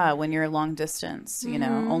together? Yeah, when you're long distance, you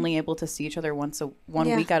know, only able to see each other one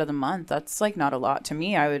week out of the month. That's like not a lot to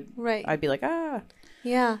me. I'd be like,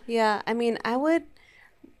 Yeah. I mean, I would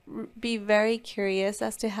be very curious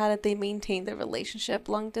as to how did they maintain the relationship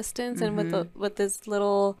long distance and with this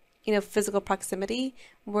little, you know, physical proximity.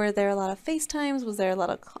 Were there a lot of FaceTimes? Was there a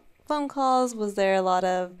lot of phone calls? Was there a lot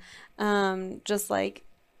of just like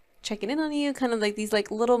checking in on you? Kind of like these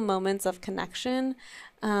like little moments of connection,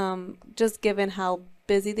 just given how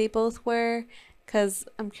busy they both were. Because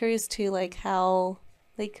I'm curious too, like how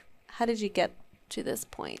did you get to this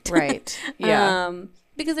point? Right. Yeah.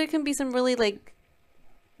 because there can be some really like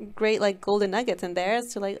great like golden nuggets in there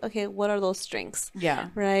as to like, okay, what are those strengths? Yeah.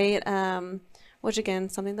 Right. Which again,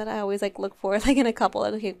 something that I always like look for like in a couple,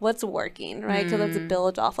 like, okay, what's working, right? Because let's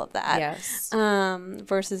build off of that. Yes.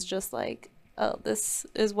 Versus just like, oh, this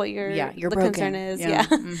is what your the broken. concern is. Yeah.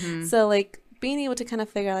 So like being able to kind of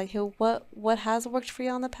figure out like, hey, what has worked for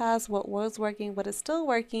you in the past, what was working, what is still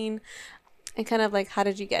working, and kind of like, how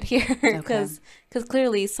did you get here? Because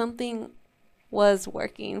clearly something was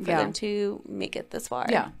working for them to make it this far.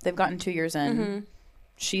 Yeah, they've gotten 2 years in.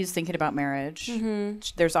 She's thinking about marriage.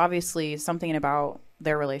 There's obviously something about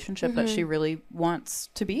their relationship that she really wants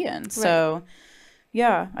to be in. So,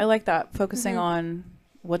 yeah, I like that. Focusing on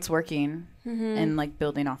what's working and like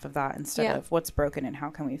building off of that instead of what's broken and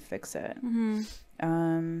how can we fix it.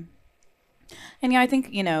 And yeah, I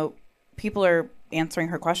think, you know, people are answering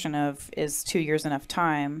her question of, is 2 years enough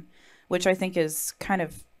time? Which I think is kind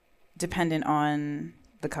of dependent on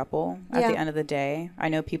the couple at the end of the day. I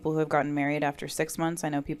know people who have gotten married after 6 months. I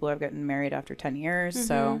know people who have gotten married after 10 years.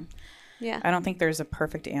 So I don't think there's a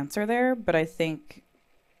perfect answer there, but I think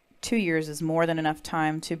 2 years is more than enough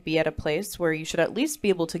time to be at a place where you should at least be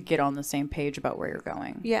able to get on the same page about where you're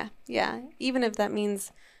going. Yeah. Even if that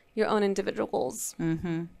means your own individual goals.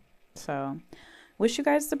 So wish you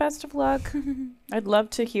guys the best of luck. I'd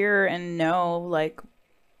love to hear and know like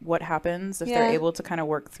what happens if they're able to kind of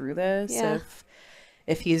work through this.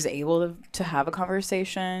 If he's able to have a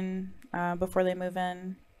conversation before they move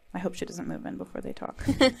in. I hope she doesn't move in before they talk.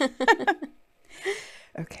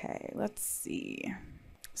 Okay, let's see.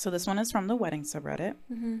 So this one is from the wedding subreddit.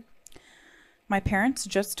 My parents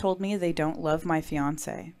just told me they don't love my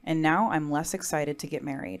fiance, and now I'm less excited to get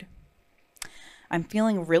married. I'm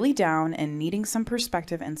feeling really down and needing some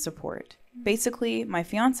perspective and support. Basically, my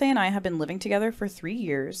fiance and I have been living together for 3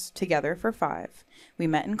 years, together for 5. We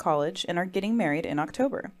met in college and are getting married in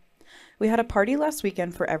October. We had a party last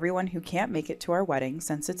weekend for everyone who can't make it to our wedding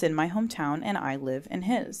since it's in my hometown and I live in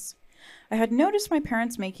his. I had noticed my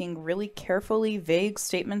parents making really carefully vague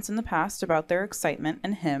statements in the past about their excitement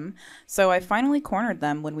and him, so I finally cornered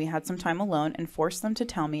them when we had some time alone and forced them to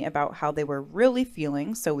tell me about how they were really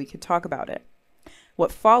feeling so we could talk about it.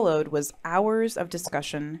 What followed was hours of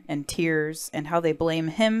discussion and tears and how they blame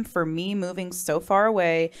him for me moving so far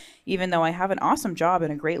away, even though I have an awesome job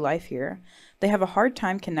and a great life here. They have a hard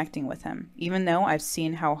time connecting with him, even though I've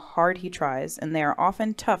seen how hard he tries, and they are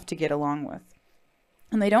often tough to get along with.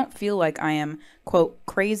 And they don't feel like I am, quote,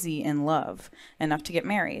 crazy in love enough to get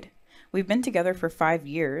married. We've been together for 5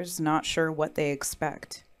 years, not sure what they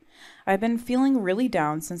expect. I've been feeling really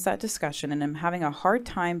down since that discussion and am having a hard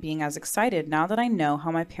time being as excited now that I know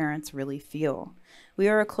how my parents really feel. We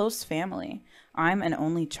are a close family. I'm an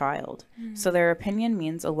only child, so their opinion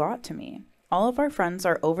means a lot to me. All of our friends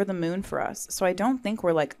are over the moon for us, so I don't think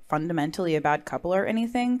we're like fundamentally a bad couple or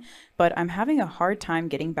anything, but I'm having a hard time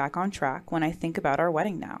getting back on track when I think about our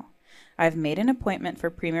wedding now. I've made an appointment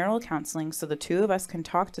for premarital counseling so the two of us can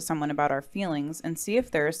talk to someone about our feelings and see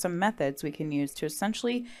if there are some methods we can use to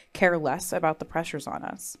essentially care less about the pressures on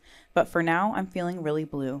us. But for now, I'm feeling really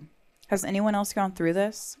blue. Has anyone else gone through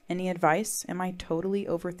this? Any advice? Am I totally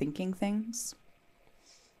overthinking things?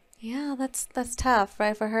 Yeah, that's tough,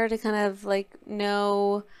 right? For her to kind of like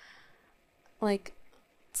know, like,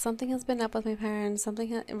 something has been up with my parents,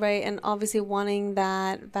 right? And obviously wanting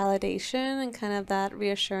that validation and kind of that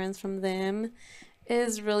reassurance from them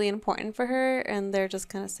is really important for her. And they're just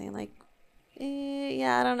kind of saying like,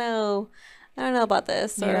 yeah, I don't know about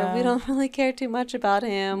this, or we don't really care too much about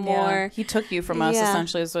him, or he took you from us,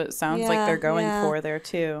 essentially is what it sounds like they're going for there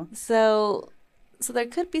too. So there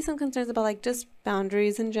could be some concerns about like just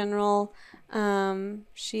boundaries in general.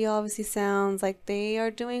 She obviously sounds like they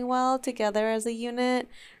are doing well together as a unit,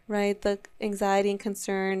 right? The anxiety and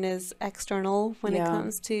concern is external when it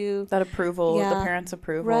comes to that approval, the parents'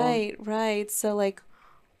 approval. Right. So like,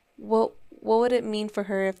 what would it mean for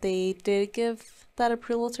her if they did give that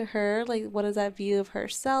approval to her? Like, what is that view of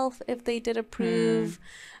herself if they did approve?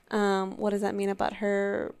 What does that mean about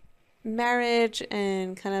her marriage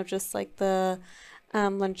and kind of just like the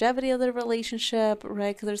longevity of the relationship,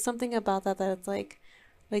 right? Because there's something about that it's like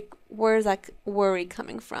where is that worry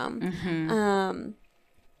coming from?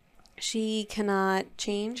 She cannot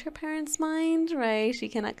change her parents' mind, right? She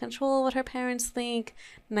cannot control what her parents think.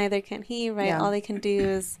 Neither can he, right? All they can do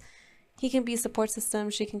is he can be a support system.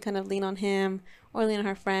 She can kind of lean on him or lean on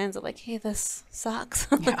her friends of like, hey, this sucks,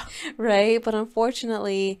 right? But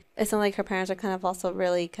unfortunately, it's not like her parents are kind of also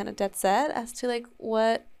really kind of dead set as to like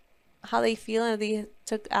what how they feel, and they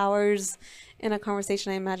took hours in a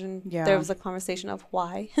conversation. I imagine there was a conversation of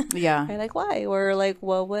why. Yeah. Right? Like, why? Or like,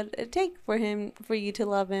 what would it take for you to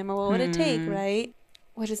love him? Or what would it take, right?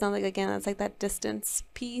 Which is not like, again, that's like that distance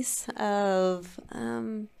piece of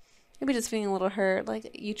maybe just feeling a little hurt, like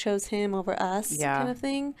you chose him over us kind of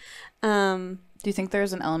thing. Do you think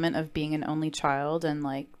there's an element of being an only child and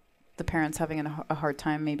like the parents having a hard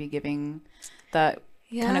time maybe giving that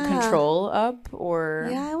kind of control up? Or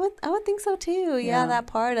I would think so too. Yeah, that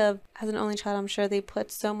part of, as an only child, I'm sure they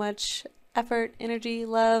put so much effort, energy,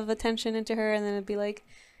 love, attention into her, and then it'd be like,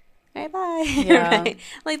 all right, bye. Right?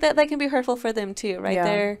 Like that can be hurtful for them too, right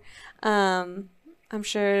there. I'm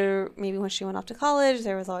sure maybe when she went off to college,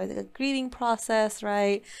 there was always like a grieving process,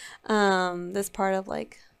 right? This part of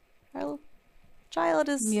like, our child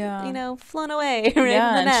is, flown away. Right,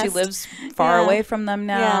 and she lives far away from them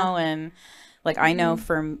now. And like, I know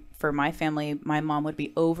for my family, my mom would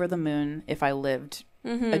be over the moon if I lived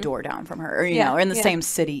a door down from her, or, you know, or in the same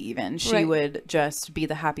city even. She would just be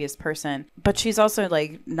the happiest person. But she's also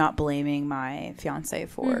like not blaming my fiance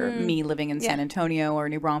for me living in San Antonio or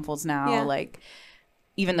New Braunfels now. Like,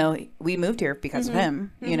 even though we moved here because of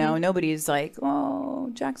him, you know, nobody's like, oh,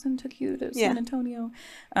 Jackson took you to San Antonio.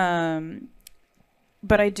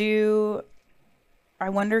 But I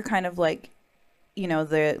wonder kind of like, you know,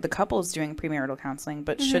 the couple's doing premarital counseling,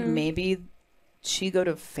 but should maybe she go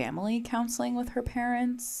to family counseling with her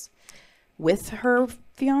parents, with her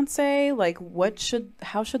fiance? Like,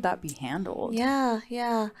 how should that be handled? I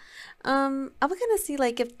would kind of see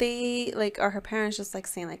like if they like, are her parents just like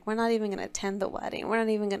saying like, we're not even going to attend the wedding, we're not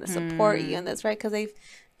even going to support you in this, right? Because they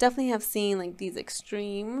definitely have seen like these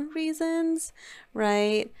extreme reasons,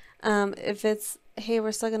 right? If it's, hey,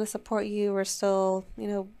 we're still going to support you, we're still, you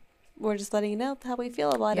know, we're just letting you know how we feel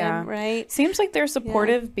about him, right? Seems like they're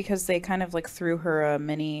supportive because they kind of like threw her a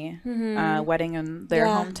mini wedding in their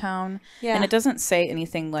hometown. And it doesn't say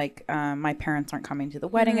anything like my parents aren't coming to the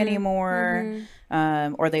wedding anymore,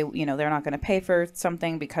 or they, you know, they're not going to pay for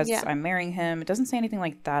something because I'm marrying him. It doesn't say anything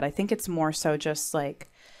like that. I think it's more so just like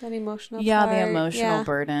that emotional part. The emotional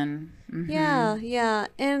burden.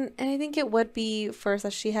 And I think it would be first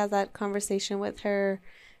that she has that conversation with her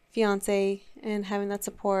fiance and having that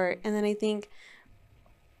support, and then I think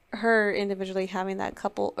her individually having that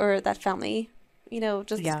couple or that family, you know,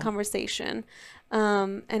 just conversation,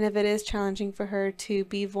 and if it is challenging for her to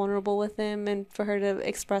be vulnerable with him and for her to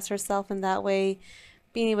express herself in that way,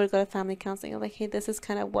 being able to go to family counseling, like, hey, this is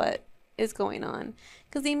kind of what is going on,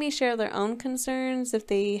 because they may share their own concerns if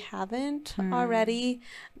they haven't already.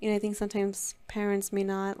 You know, I think sometimes parents may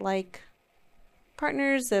not like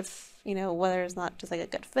partners if, you know, whether it's not just like a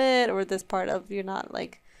good fit or this part of you're not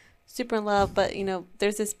like super in love, but, you know,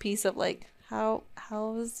 there's this piece of like, how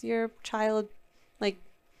is your child, like,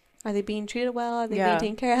 are they being treated well, are they being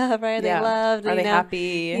taken care of, right? Are they loved, are they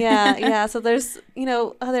happy? So there's, you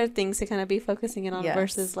know, other things to kind of be focusing in on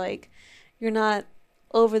versus like you're not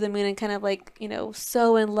over the moon and kind of like, you know,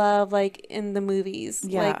 so in love like in the movies,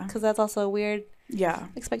 like, because that's also a weird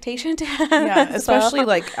expectation to have, especially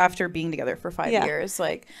like after being together for 5 years,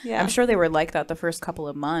 like I'm sure they were like that the first couple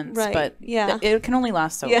of months, but it can only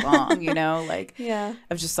last so long, you know, like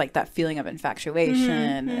of just like that feeling of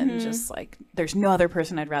infatuation and just like there's no other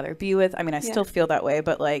person I'd rather be with. I mean, I still feel that way,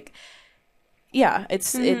 but like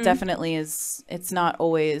it definitely is. It's not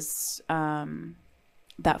always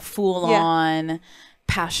that full-on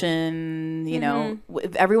passion, you know.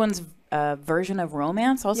 Everyone's version of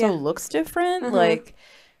romance also looks different. Like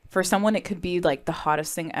for someone it could be like the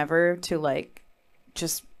hottest thing ever to like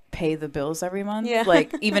just pay the bills every month,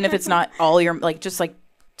 like even if it's not all your, like just like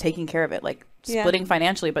taking care of it, like splitting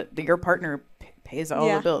financially, but your partner pays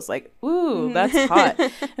all the bills, like ooh, that's hot.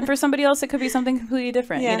 And for somebody else it could be something completely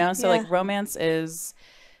different, you know. So like romance is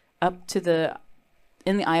up to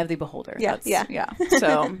in the eye of the beholder.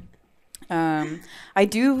 So I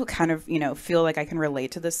do kind of, you know, feel like I can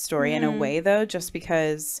relate to this story in a way though, just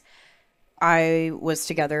because I was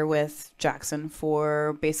together with Jackson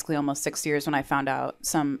for basically almost 6 years when I found out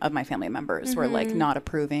some of my family members were like not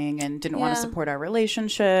approving and didn't want to support our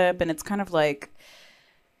relationship. And it's kind of like,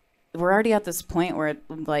 we're already at this point where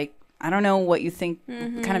like, I don't know what you think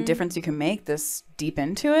kind of difference you can make this deep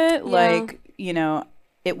into it. Like, you know,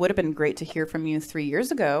 it would have been great to hear from you 3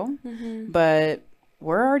 years ago, but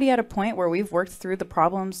we're already at a point where we've worked through the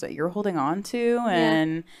problems that you're holding on to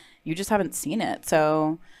and you just haven't seen it.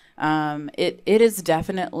 So it is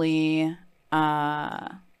definitely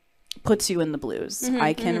puts you in the blues.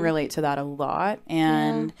 I can relate to that a lot.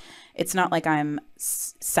 And it's not like I'm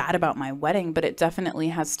sad about my wedding, but it definitely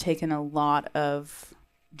has taken a lot of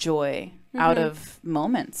joy out of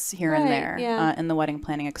moments here and there in the wedding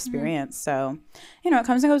planning experience. So, you know, it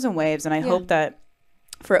comes and goes in waves. And I hope that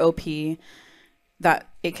for OP, that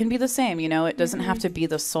it can be the same. You know, it doesn't have to be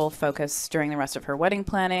the sole focus during the rest of her wedding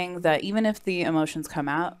planning, that even if the emotions come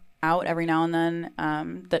out every now and then,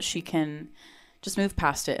 that she can just move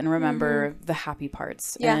past it and remember the happy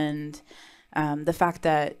parts. And the fact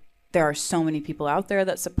that there are so many people out there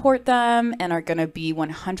that support them and are going to be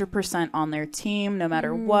 100% on their team no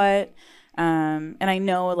matter what. And I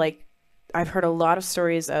know, like, I've heard a lot of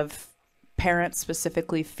stories of parents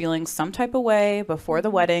specifically feeling some type of way before the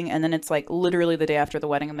wedding, and then it's like literally the day after the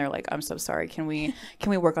wedding and they're like, I'm so sorry, can we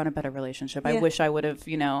work on a better relationship? I wish I would have,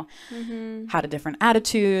 you know, had a different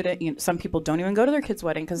attitude. You know, some people don't even go to their kids'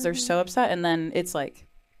 wedding because they're so upset, and then it's like,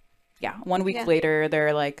 1 week later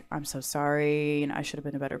they're like, I'm so sorry, and I should have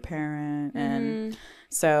been a better parent. And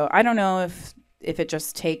so I don't know if it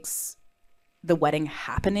just takes the wedding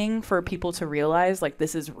happening for people to realize, like,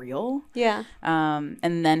 this is real. And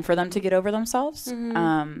then for them to get over themselves.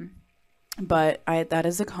 But that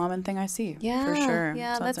is a common thing I see. For sure.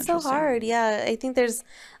 So that's so hard. I think there's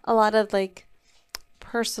a lot of, like,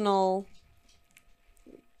 personal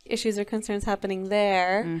issues or concerns happening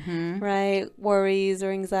there, right? Worries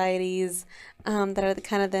or anxieties that are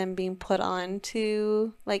kind of then being put on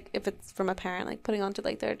to, like, if it's from a parent, like putting on to,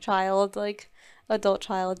 like, their child, like adult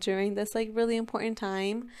child during this, like, really important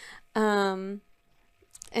time. And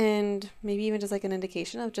maybe even just like an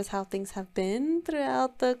indication of just how things have been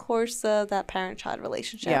throughout the course of that parent-child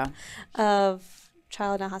relationship, of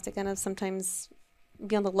child now has to kind of sometimes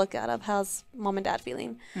be on the lookout of how's mom and dad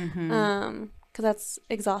feeling. Because that's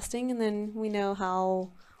exhausting. And then we know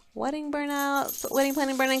how wedding planning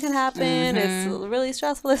burnout can happen. It's really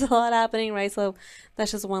stressful. There's a lot happening, right? So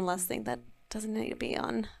that's just one less thing that doesn't need to be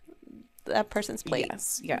on that person's plate.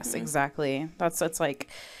 Yes, exactly. That's like,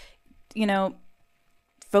 you know,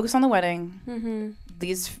 focus on the wedding.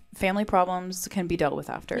 These family problems can be dealt with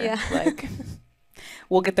after. Like,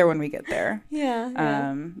 we'll get there when we get there.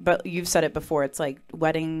 But you've said it before. It's like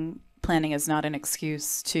wedding planning is not an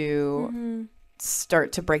excuse to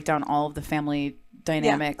start to break down all of the family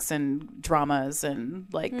dynamics and dramas, and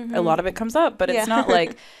like a lot of it comes up, but it's not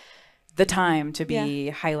like the time to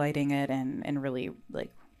be highlighting it and really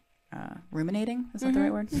like ruminating. Is that the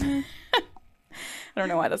right word? I don't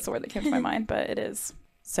know why that's the word that came to my mind, but it is.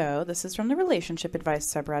 So this is from the relationship advice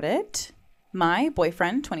subreddit. My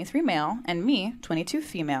boyfriend, 23 male, and me, 22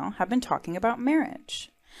 female, have been talking about marriage.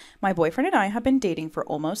 My boyfriend and I have been dating for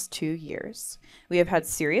almost 2 years. We have had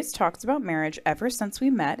serious talks about marriage ever since we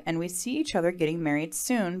met, and we see each other getting married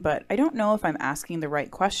soon, but I don't know if I'm asking the right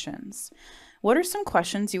questions. What are some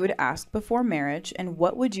questions you would ask before marriage, and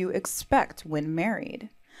what would you expect when married?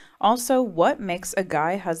 Also, what makes a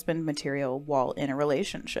guy husband material while in a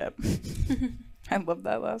relationship? I love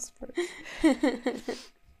that last part.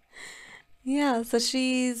 So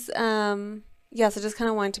she's so just kind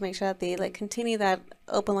of wanted to make sure that they like continue that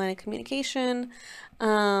open line of communication,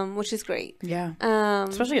 which is great.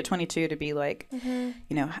 Especially at 22 to be like, you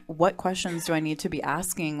know, what questions do I need to be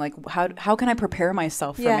asking? Like, how can I prepare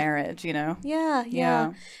myself for marriage, you know? I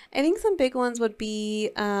think some big ones would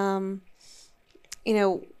be, you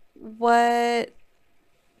know, what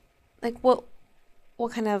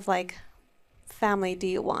kind of like family do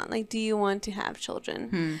you want? Like, do you want to have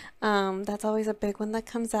children? That's always a big one that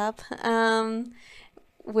comes up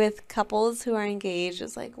with couples who are engaged.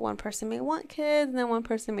 It's like one person may want kids and then one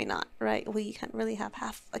person may not, right? Well, you can't really have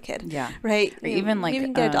half a kid, right? Or even like, you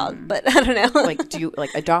can get a dog, but I don't know. Like, do you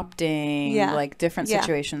like adopting, like different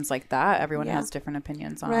situations like that? Everyone has different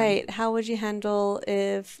opinions on. Right. How would you handle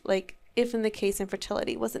if in the case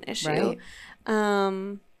infertility was an issue?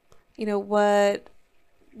 You know, what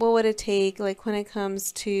would it take, like, when it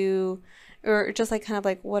comes to, or just like kind of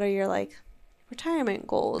like, what are your like retirement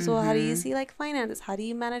goals? Well, how do you see like finances? How do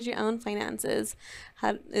you manage your own finances?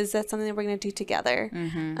 How is that something that we're going to do together?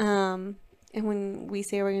 And when we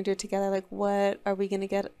say we're going to do it together, like, what are we going to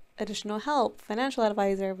get additional help? Financial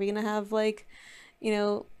advisor? Are we going to have like, you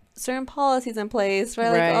know, certain policies in place, right?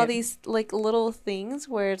 Like all these like little things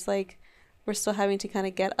where it's like we're still having to kind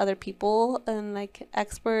of get other people and like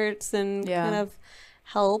experts and kind of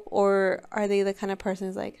help, or are they the kind of person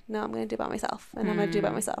who's like, no, I'm going to do it by myself and I'm going to do it by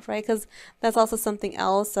myself, right? Because that's also something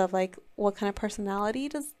else of like, what kind of personality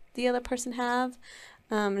does the other person have?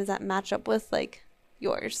 Does that match up with like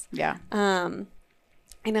yours? And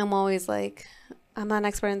I'm always like, I'm not an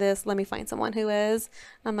expert in this. Let me find someone who is.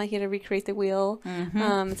 I'm not here to recreate the wheel.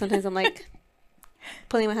 Sometimes I'm like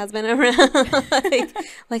pulling my husband around,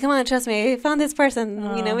 like, come on, trust me. I found this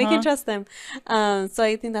person. You know, we can trust them. So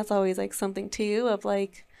I think that's always like something too of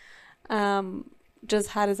like, just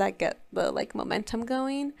how does that get the like momentum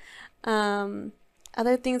going?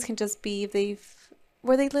 Other things can just be if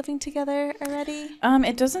were they living together already?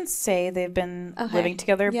 It doesn't say they've been living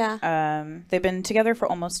together. Yeah. They've been together for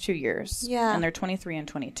almost 2 years. Yeah. And they're 23 and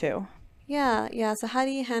 22. Yeah, yeah. So how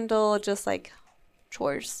do you handle just like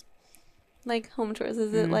chores? Like home chores?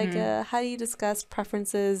 Is it like how do you discuss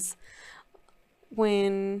preferences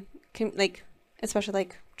when like especially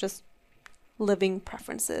like just living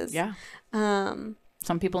preferences? Yeah.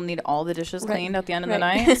 Some people need all the dishes cleaned at the end of the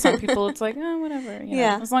Right. night. Some people it's like, oh, whatever. You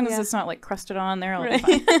know, as long as it's not like crusted on there, I'll be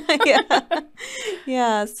fine. Yeah.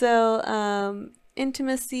 Yeah. So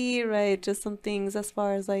intimacy, right? Just some things as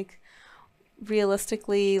far as like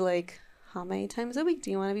realistically, like how many times a week do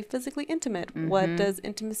you want to be physically intimate? What does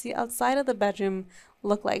intimacy outside of the bedroom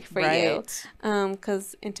look like for you?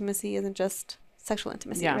 Because intimacy isn't just sexual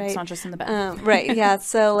intimacy, right? It's not just in the bed. Right. Yeah.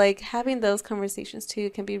 So like having those conversations too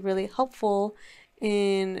can be really helpful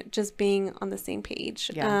in just being on the same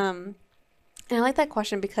page. And I like that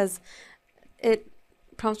question because it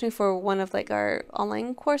prompts me for one of like our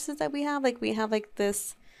online courses that we have. Like we have like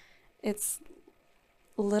this, it's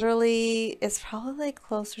literally, it's probably like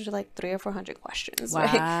closer to like 300 or 400 questions,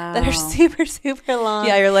 right? That are super, super long.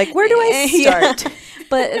 Yeah, you're like, where do I start?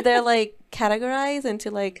 But they're like categorized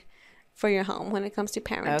into like for your home when it comes to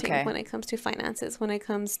parenting, when it comes to finances, when it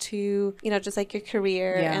comes to, you know, just like your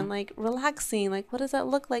career and like relaxing. Like, what does that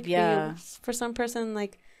look like for you? For some person,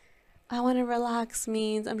 like, I want to relax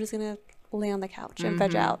means I'm just going to lay on the couch and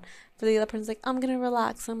veg out. For the other person's like, I'm going to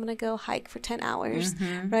relax. I'm going to go hike for 10 hours,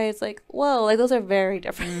 right? It's like, whoa, like those are very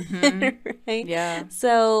different, right? Yeah.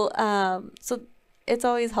 So, so it's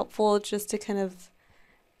always helpful just to kind of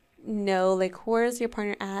know like where's your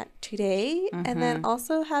partner at today, and then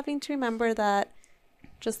also having to remember that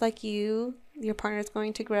just like you, your partner is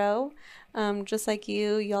going to grow, just like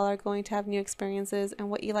y'all are going to have new experiences,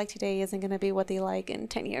 and what you like today isn't going to be what they like in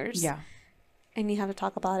 10 years. And you have to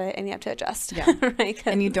talk about it and you have to adjust. Right?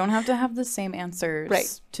 And you don't have to have the same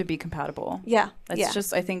answers to be compatible. It's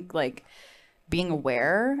just, I think like being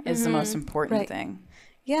aware is the most important thing.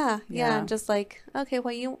 Yeah. Just like, okay,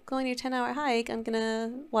 while you go on your 10-hour hike, I'm going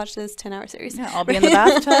to watch this 10-hour series. Yeah, I'll be in the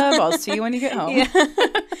bathtub. I'll see you when you get home.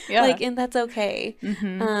 Like, and that's okay.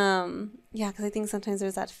 Because I think sometimes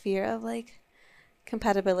there's that fear of like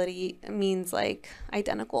compatibility means like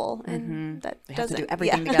identical, and that they doesn't. Have to do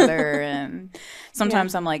everything together. And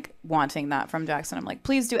sometimes I'm like wanting that from Jackson. I'm like,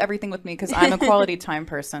 please do everything with me because I'm a quality time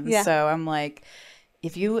person. So I'm like,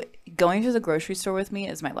 if you going to the grocery store with me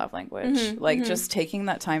is my love language, just taking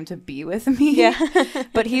that time to be with me.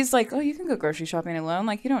 But he's like, oh, you can go grocery shopping alone.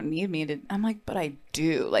 Like, you don't need me to. I'm like, but I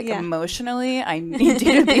do. Like, emotionally, I need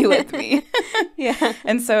you to be with me.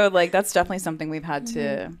 And so, like, that's definitely something we've had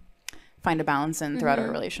to find a balance in throughout our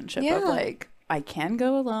relationship of like, I can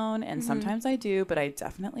go alone, and sometimes I do, but I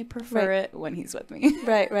definitely prefer it when he's with me.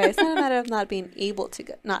 Right. It's not a matter of not being able to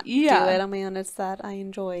do it on my own. It's that I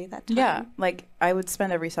enjoy that time. Like I would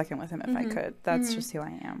spend every second with him if I could. That's just who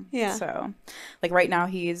I am. So, like right now,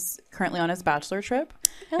 he's currently on his bachelor trip,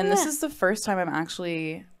 and this is the first time I'm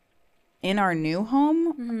actually in our new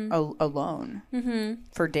home alone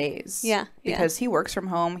for days. Because he works from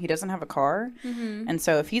home. He doesn't have a car. And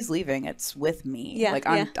so if he's leaving, it's with me. Like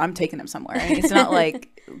I'm taking him somewhere. And it's not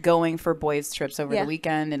like going for boys trips over the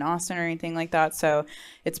weekend in Austin or anything like that. So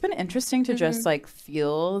it's been interesting to just like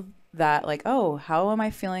feel that like, oh, how am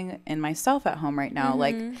I feeling in myself at home right now?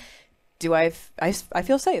 Like, do I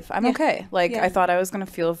feel safe. I'm okay. Like I thought I was going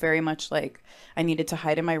to feel very much like I needed to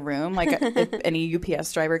hide in my room. Like if any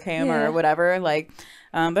UPS driver came or whatever, like,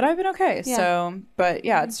 but I've been okay. So, but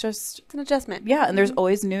it's just it's an adjustment. And there's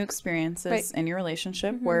always new experiences in your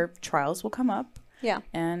relationship where trials will come up.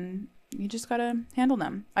 And you just got to handle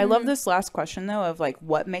them. I love this last question though, of like,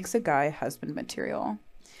 what makes a guy husband material?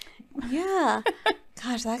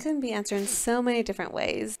 Gosh, that can be answered in so many different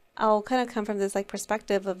ways. I'll kind of come from this like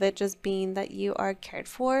perspective of it just being that you are cared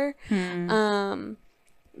for.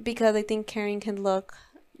 Because I think caring can look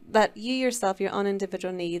that you yourself, your own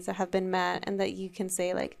individual needs that have been met, and that you can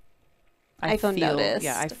say like, I feel noticed.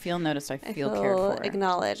 I feel noticed. I feel cared for.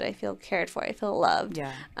 Acknowledged. I feel cared for. I feel loved.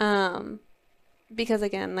 Because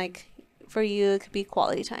again, like for you, it could be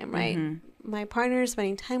quality time, right? My partner is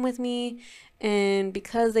spending time with me, and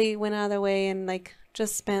because they went out of their way and like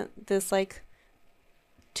just spent this like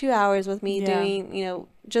 2 hours with me doing, you know,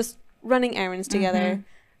 just running errands together,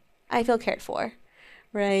 I feel cared for,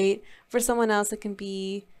 right? For someone else, it can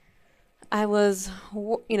be, I was,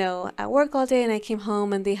 you know, at work all day and I came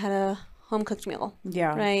home and they had a home cooked meal,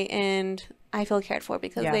 right? And I feel cared for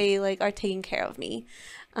because they like are taking care of me.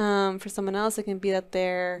 For someone else, it can be that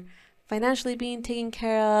they're financially being taken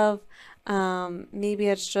care of. Maybe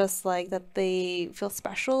it's just like that they feel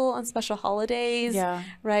special on special holidays, Yeah.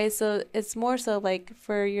 right? So it's more so like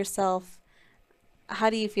for yourself, how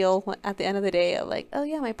do you feel at the end of the day of like, oh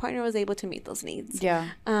yeah, my partner was able to meet those needs. Yeah.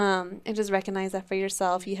 And just recognize that for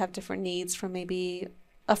yourself, you have different needs from maybe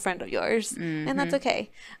a friend of yours, and that's okay.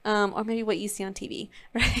 Or maybe what you see on TV,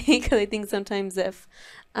 right? Because I think sometimes if,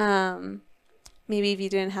 maybe if you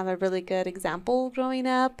didn't have a really good example growing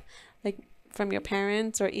up, like from your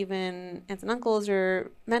parents or even aunts and uncles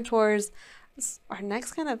or mentors, our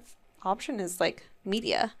next kind of option is like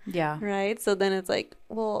media. Yeah. Right. So then it's like,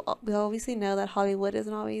 well, we obviously know that Hollywood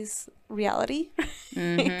isn't always reality.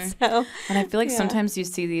 So, and I feel like yeah. sometimes you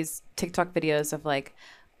see these TikTok videos of like,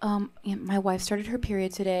 my wife started her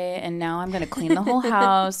period today and now I'm going to clean the whole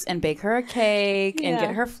house and bake her a cake and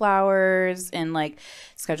get her flowers and like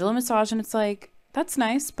schedule a massage. And it's like, that's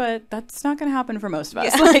nice, but that's not going to happen for most of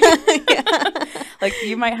us. Like, like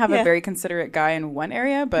you might have a very considerate guy in one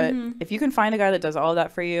area, but if you can find a guy that does all of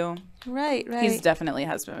that for you, right. he's definitely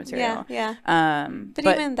husband material. But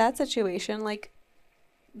even in that situation, like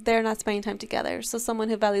they're not spending time together. So someone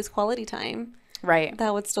who values quality time, right,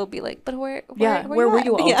 that would still be like, but where where were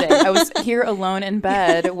you all day? I was here alone in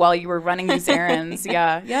bed while you were running these errands.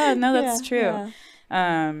 No, that's true.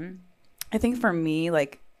 I think for me,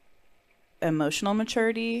 like emotional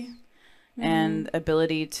maturity and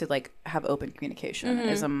ability to like have open communication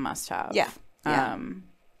is a must-have.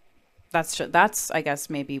 That's I guess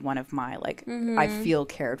maybe one of my like I feel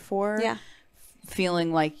cared for.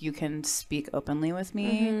 Feeling like you can speak openly with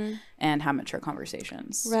me and have mature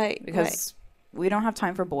conversations. Right. Because we don't have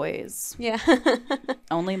time for boys.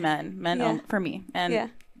 Only men for me. And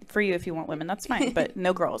for you, if you want women, that's fine. But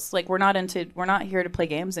no girls. Like we're not here to play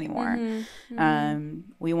games anymore.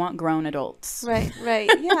 We want grown adults. Right.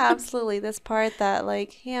 Yeah, absolutely. This part that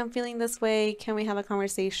like, hey, I'm feeling this way. Can we have a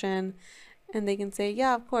conversation? And they can say,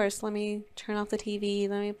 yeah, of course. Let me turn off the TV.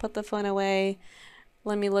 Let me put the phone away.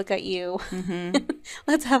 Let me look at you.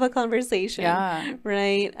 Let's have a conversation.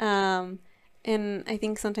 Right. And I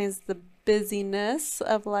think sometimes the busyness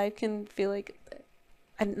of life can feel like,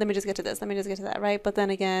 let me just get to this. Let me just get to that. Right. But then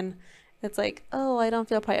again, it's like, oh, I don't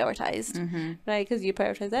feel prioritized. Right. Because you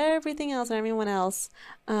prioritize everything else and everyone else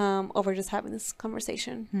over just having this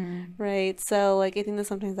conversation. Right. So like, I think that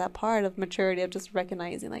sometimes that part of maturity of just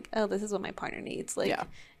recognizing like, oh, this is what my partner needs. Like,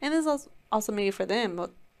 and this is also maybe for them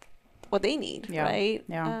what they need. Right.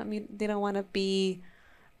 They don't want to be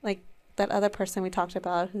like that other person we talked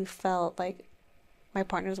about who felt like my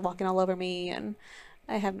partner's walking all over me and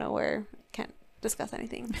I have nowhere, can't discuss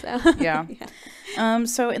anything. So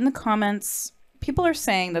so in the comments, people are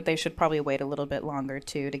saying that they should probably wait a little bit longer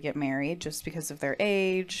too to get married just because of their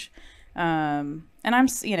age. And I'm,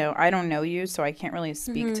 I don't know you, so I can't really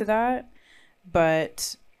speak to that.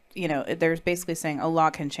 But, they're basically saying a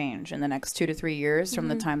lot can change in the next 2 to 3 years from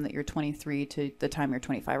the time that you're 23 to the time you're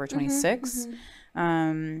 25 or 26.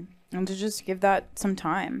 And to just give that some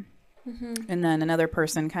time. And then another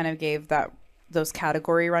person kind of gave those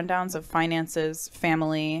category rundowns of finances,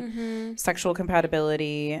 family, sexual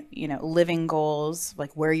compatibility, living goals,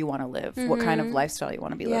 like where you want to live, what kind of lifestyle you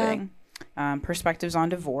want to be living, perspectives on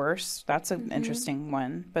divorce. That's an interesting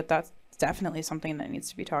one, but that's definitely something that needs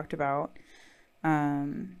to be talked about.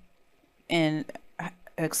 And an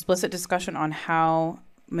explicit discussion on how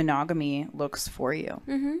monogamy looks for you.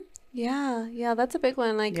 Yeah, that's a big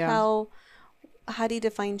one. Like how do you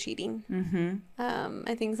define cheating?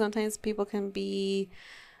 I think sometimes people can be,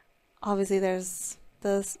 obviously there's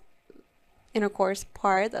this intercourse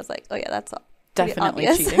part that's like, oh yeah, that's definitely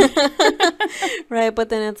cheating. Right. But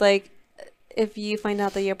then it's like, if you find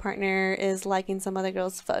out that your partner is liking some other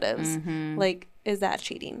girl's photos, like, is that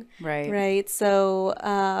cheating? Right. So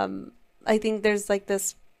I think there's like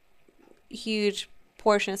this huge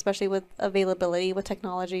portion, especially with availability, with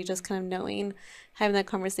technology, just kind of knowing, having that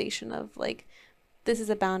conversation of like, this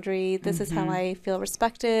is a boundary. This is how I feel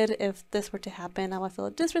respected. If this were to happen, I would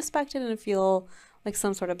feel disrespected and feel like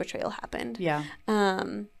some sort of betrayal happened.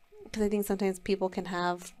 Because I think sometimes people can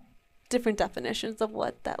have different definitions of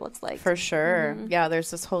what that looks like. For sure. Yeah,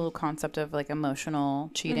 there's this whole concept of like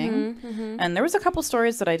emotional cheating. And there was a couple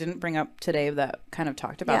stories that I didn't bring up today that kind of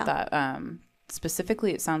talked about that.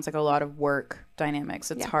 Specifically, it sounds like a lot of work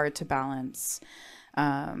dynamics. It's hard to balance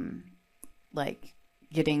like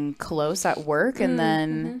getting close at work and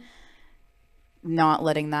then not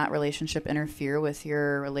letting that relationship interfere with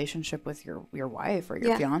your relationship with your wife or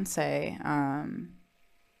your fiance.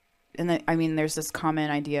 And then, I mean, there's this common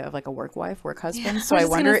idea of like a work wife, work husband. So I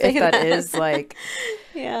wonder if that is like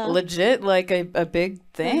legit like a big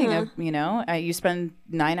thing. You know, you spend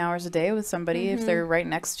 9 hours a day with somebody. If they're right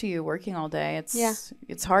next to you working all day,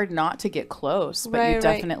 it's hard not to get close, but you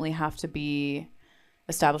definitely have to be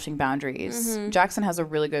establishing boundaries. Jackson has a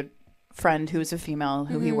really good friend who's a female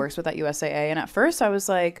who he works with at USAA. And at first I was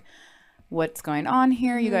like, what's going on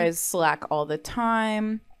here? You guys slack all the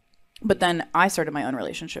time. But then I started my own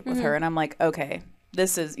relationship with her, and I'm like, okay,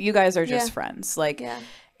 you guys are just friends. Like,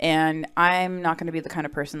 and I'm not going to be the kind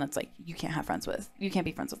of person that's like, you can't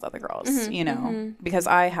be friends with other girls, you know, because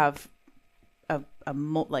I have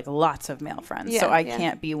like lots of male friends. So I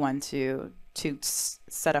can't be one to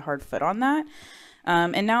set a hard foot on that.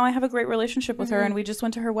 And now I have a great relationship with her, and we just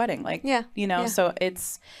went to her wedding. Like, you know, so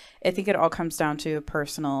I think it all comes down to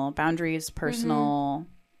personal boundaries, personal,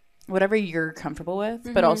 whatever you're comfortable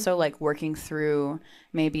with, but also like working through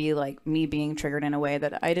maybe like me being triggered in a way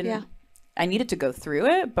that I needed to go through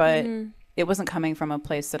it, but it wasn't coming from a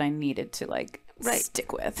place that I needed to like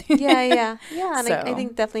stick with. And so, I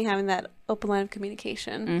think definitely having that open line of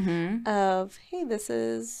communication of, hey, this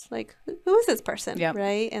is like, who is this person,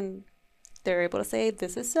 right? And they're able to say,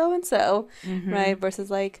 this is so and so, right? Versus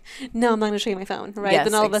like, no, I'm not going to show you my phone, right?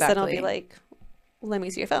 Then all of a sudden I'll be like, let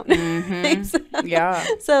me see your phone.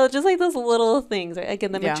 So just like those little things, right?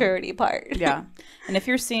 Again, the maturity part. And if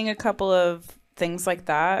you're seeing a couple of things like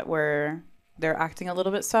that where they're acting a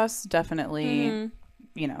little bit sus, definitely,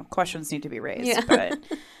 you know, questions need to be raised. But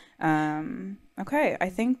okay, I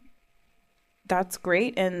think that's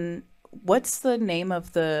great. And what's the name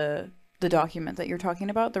of the document that you're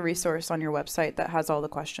talking about, the resource on your website that has all the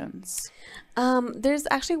questions? There's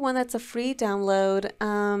actually one that's a free download.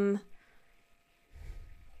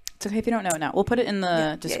 It's okay if you don't know it now. We'll put it in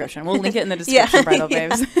the description. We'll link it in the description, Bridal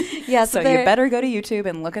Babes. So you better go to YouTube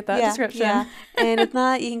and look at that description. And if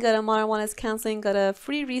not, you can go to Modern Wellness Counseling, go to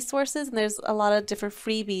free resources, and there's a lot of different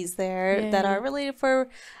freebies there that are related for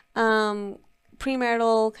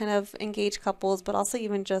premarital kind of engaged couples, but also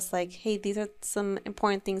even just like, hey, these are some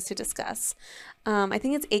important things to discuss. I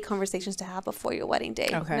think it's 8 conversations to have before your wedding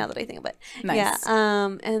day. Okay. Now that I think of it. Nice.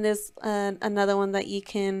 And there's another one that you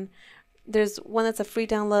can. There's one that's a free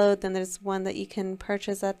download. Then there's one that you can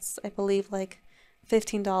purchase. That's, I believe, like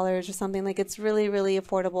 $15 or something. Like, it's really, really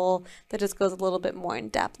affordable. That just goes a little bit more in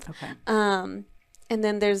depth. Okay. And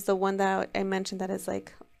then there's the one that I mentioned that is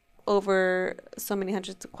like over so many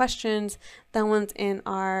hundreds of questions. That one's in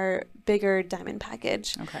our bigger diamond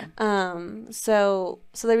package. Okay. So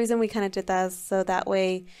the reason we kind of did that is so that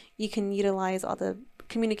way you can utilize all the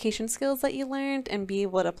communication skills that you learned and be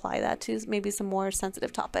able to apply that to maybe some more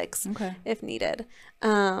sensitive topics if needed.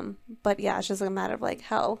 But yeah, it's just a matter of like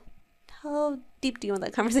how deep do you want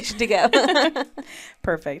that conversation to go?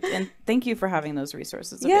 Perfect. And thank you for having those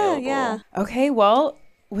resources available. Yeah. Okay, well,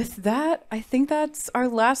 with that, I think that's our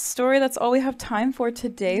last story. That's all we have time for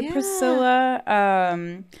today, Priscilla.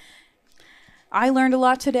 I learned a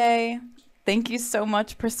lot today. Thank you so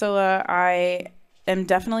much, Priscilla. I am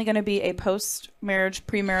definitely going to be a post-marriage,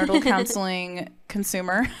 premarital counseling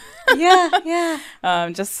consumer.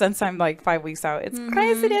 Just since I'm like 5 weeks out. It's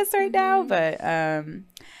craziness right now, but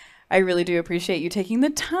I really do appreciate you taking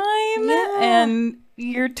the time and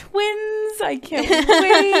your twins. I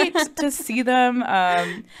can't wait to see them.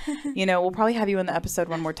 You know, we'll probably have you in the episode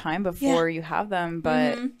one more time before you have them,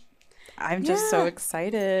 but I'm just so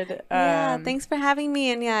excited. Thanks for having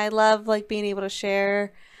me. And I love like being able to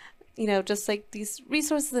share, you know, just like these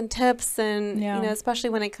resources and tips and, you know, especially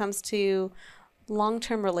when it comes to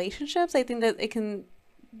long-term relationships. I think that it can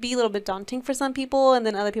be a little bit daunting for some people, and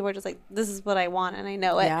then other people are just like, this is what I want and I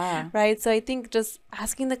know it, right? So I think just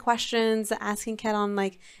asking the questions, asking Kat on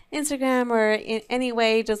like Instagram or in any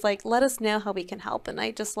way, just like let us know how we can help. And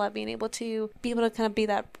I just love being able to kind of be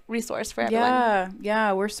that resource for everyone.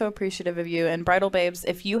 We're so appreciative of you. And Bridal Babes,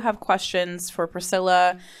 if you have questions for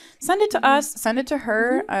Priscilla, send it to us, send it to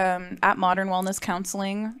her at Modern Wellness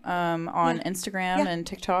Counseling on Instagram and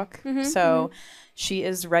TikTok. So she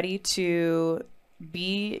is ready to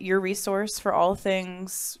be your resource for all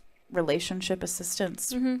things relationship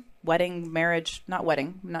assistance, wedding, marriage, not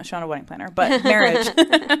wedding. I'm not showing a wedding planner, but marriage,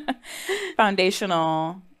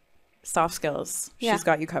 foundational soft skills. She's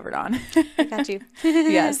got you covered on. I got you.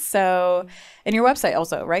 Yes. So, and your website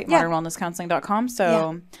also, right? modernwellnesscounseling.com.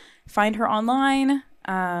 So find her online.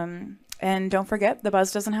 And don't forget, the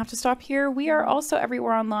buzz doesn't have to stop here. We are also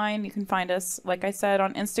everywhere online. You can find us, like I said,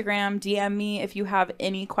 on Instagram. DM me if you have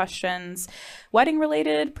any questions, wedding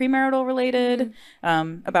related, premarital related,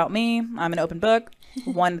 about me. I'm an open book.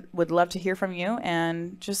 One would love to hear from you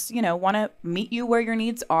and just, you know, want to meet you where your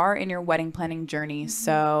needs are in your wedding planning journey.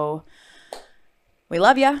 So we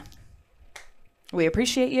love you. We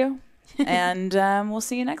appreciate you. And we'll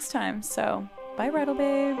see you next time. So bye, Bridal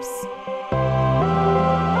Babes.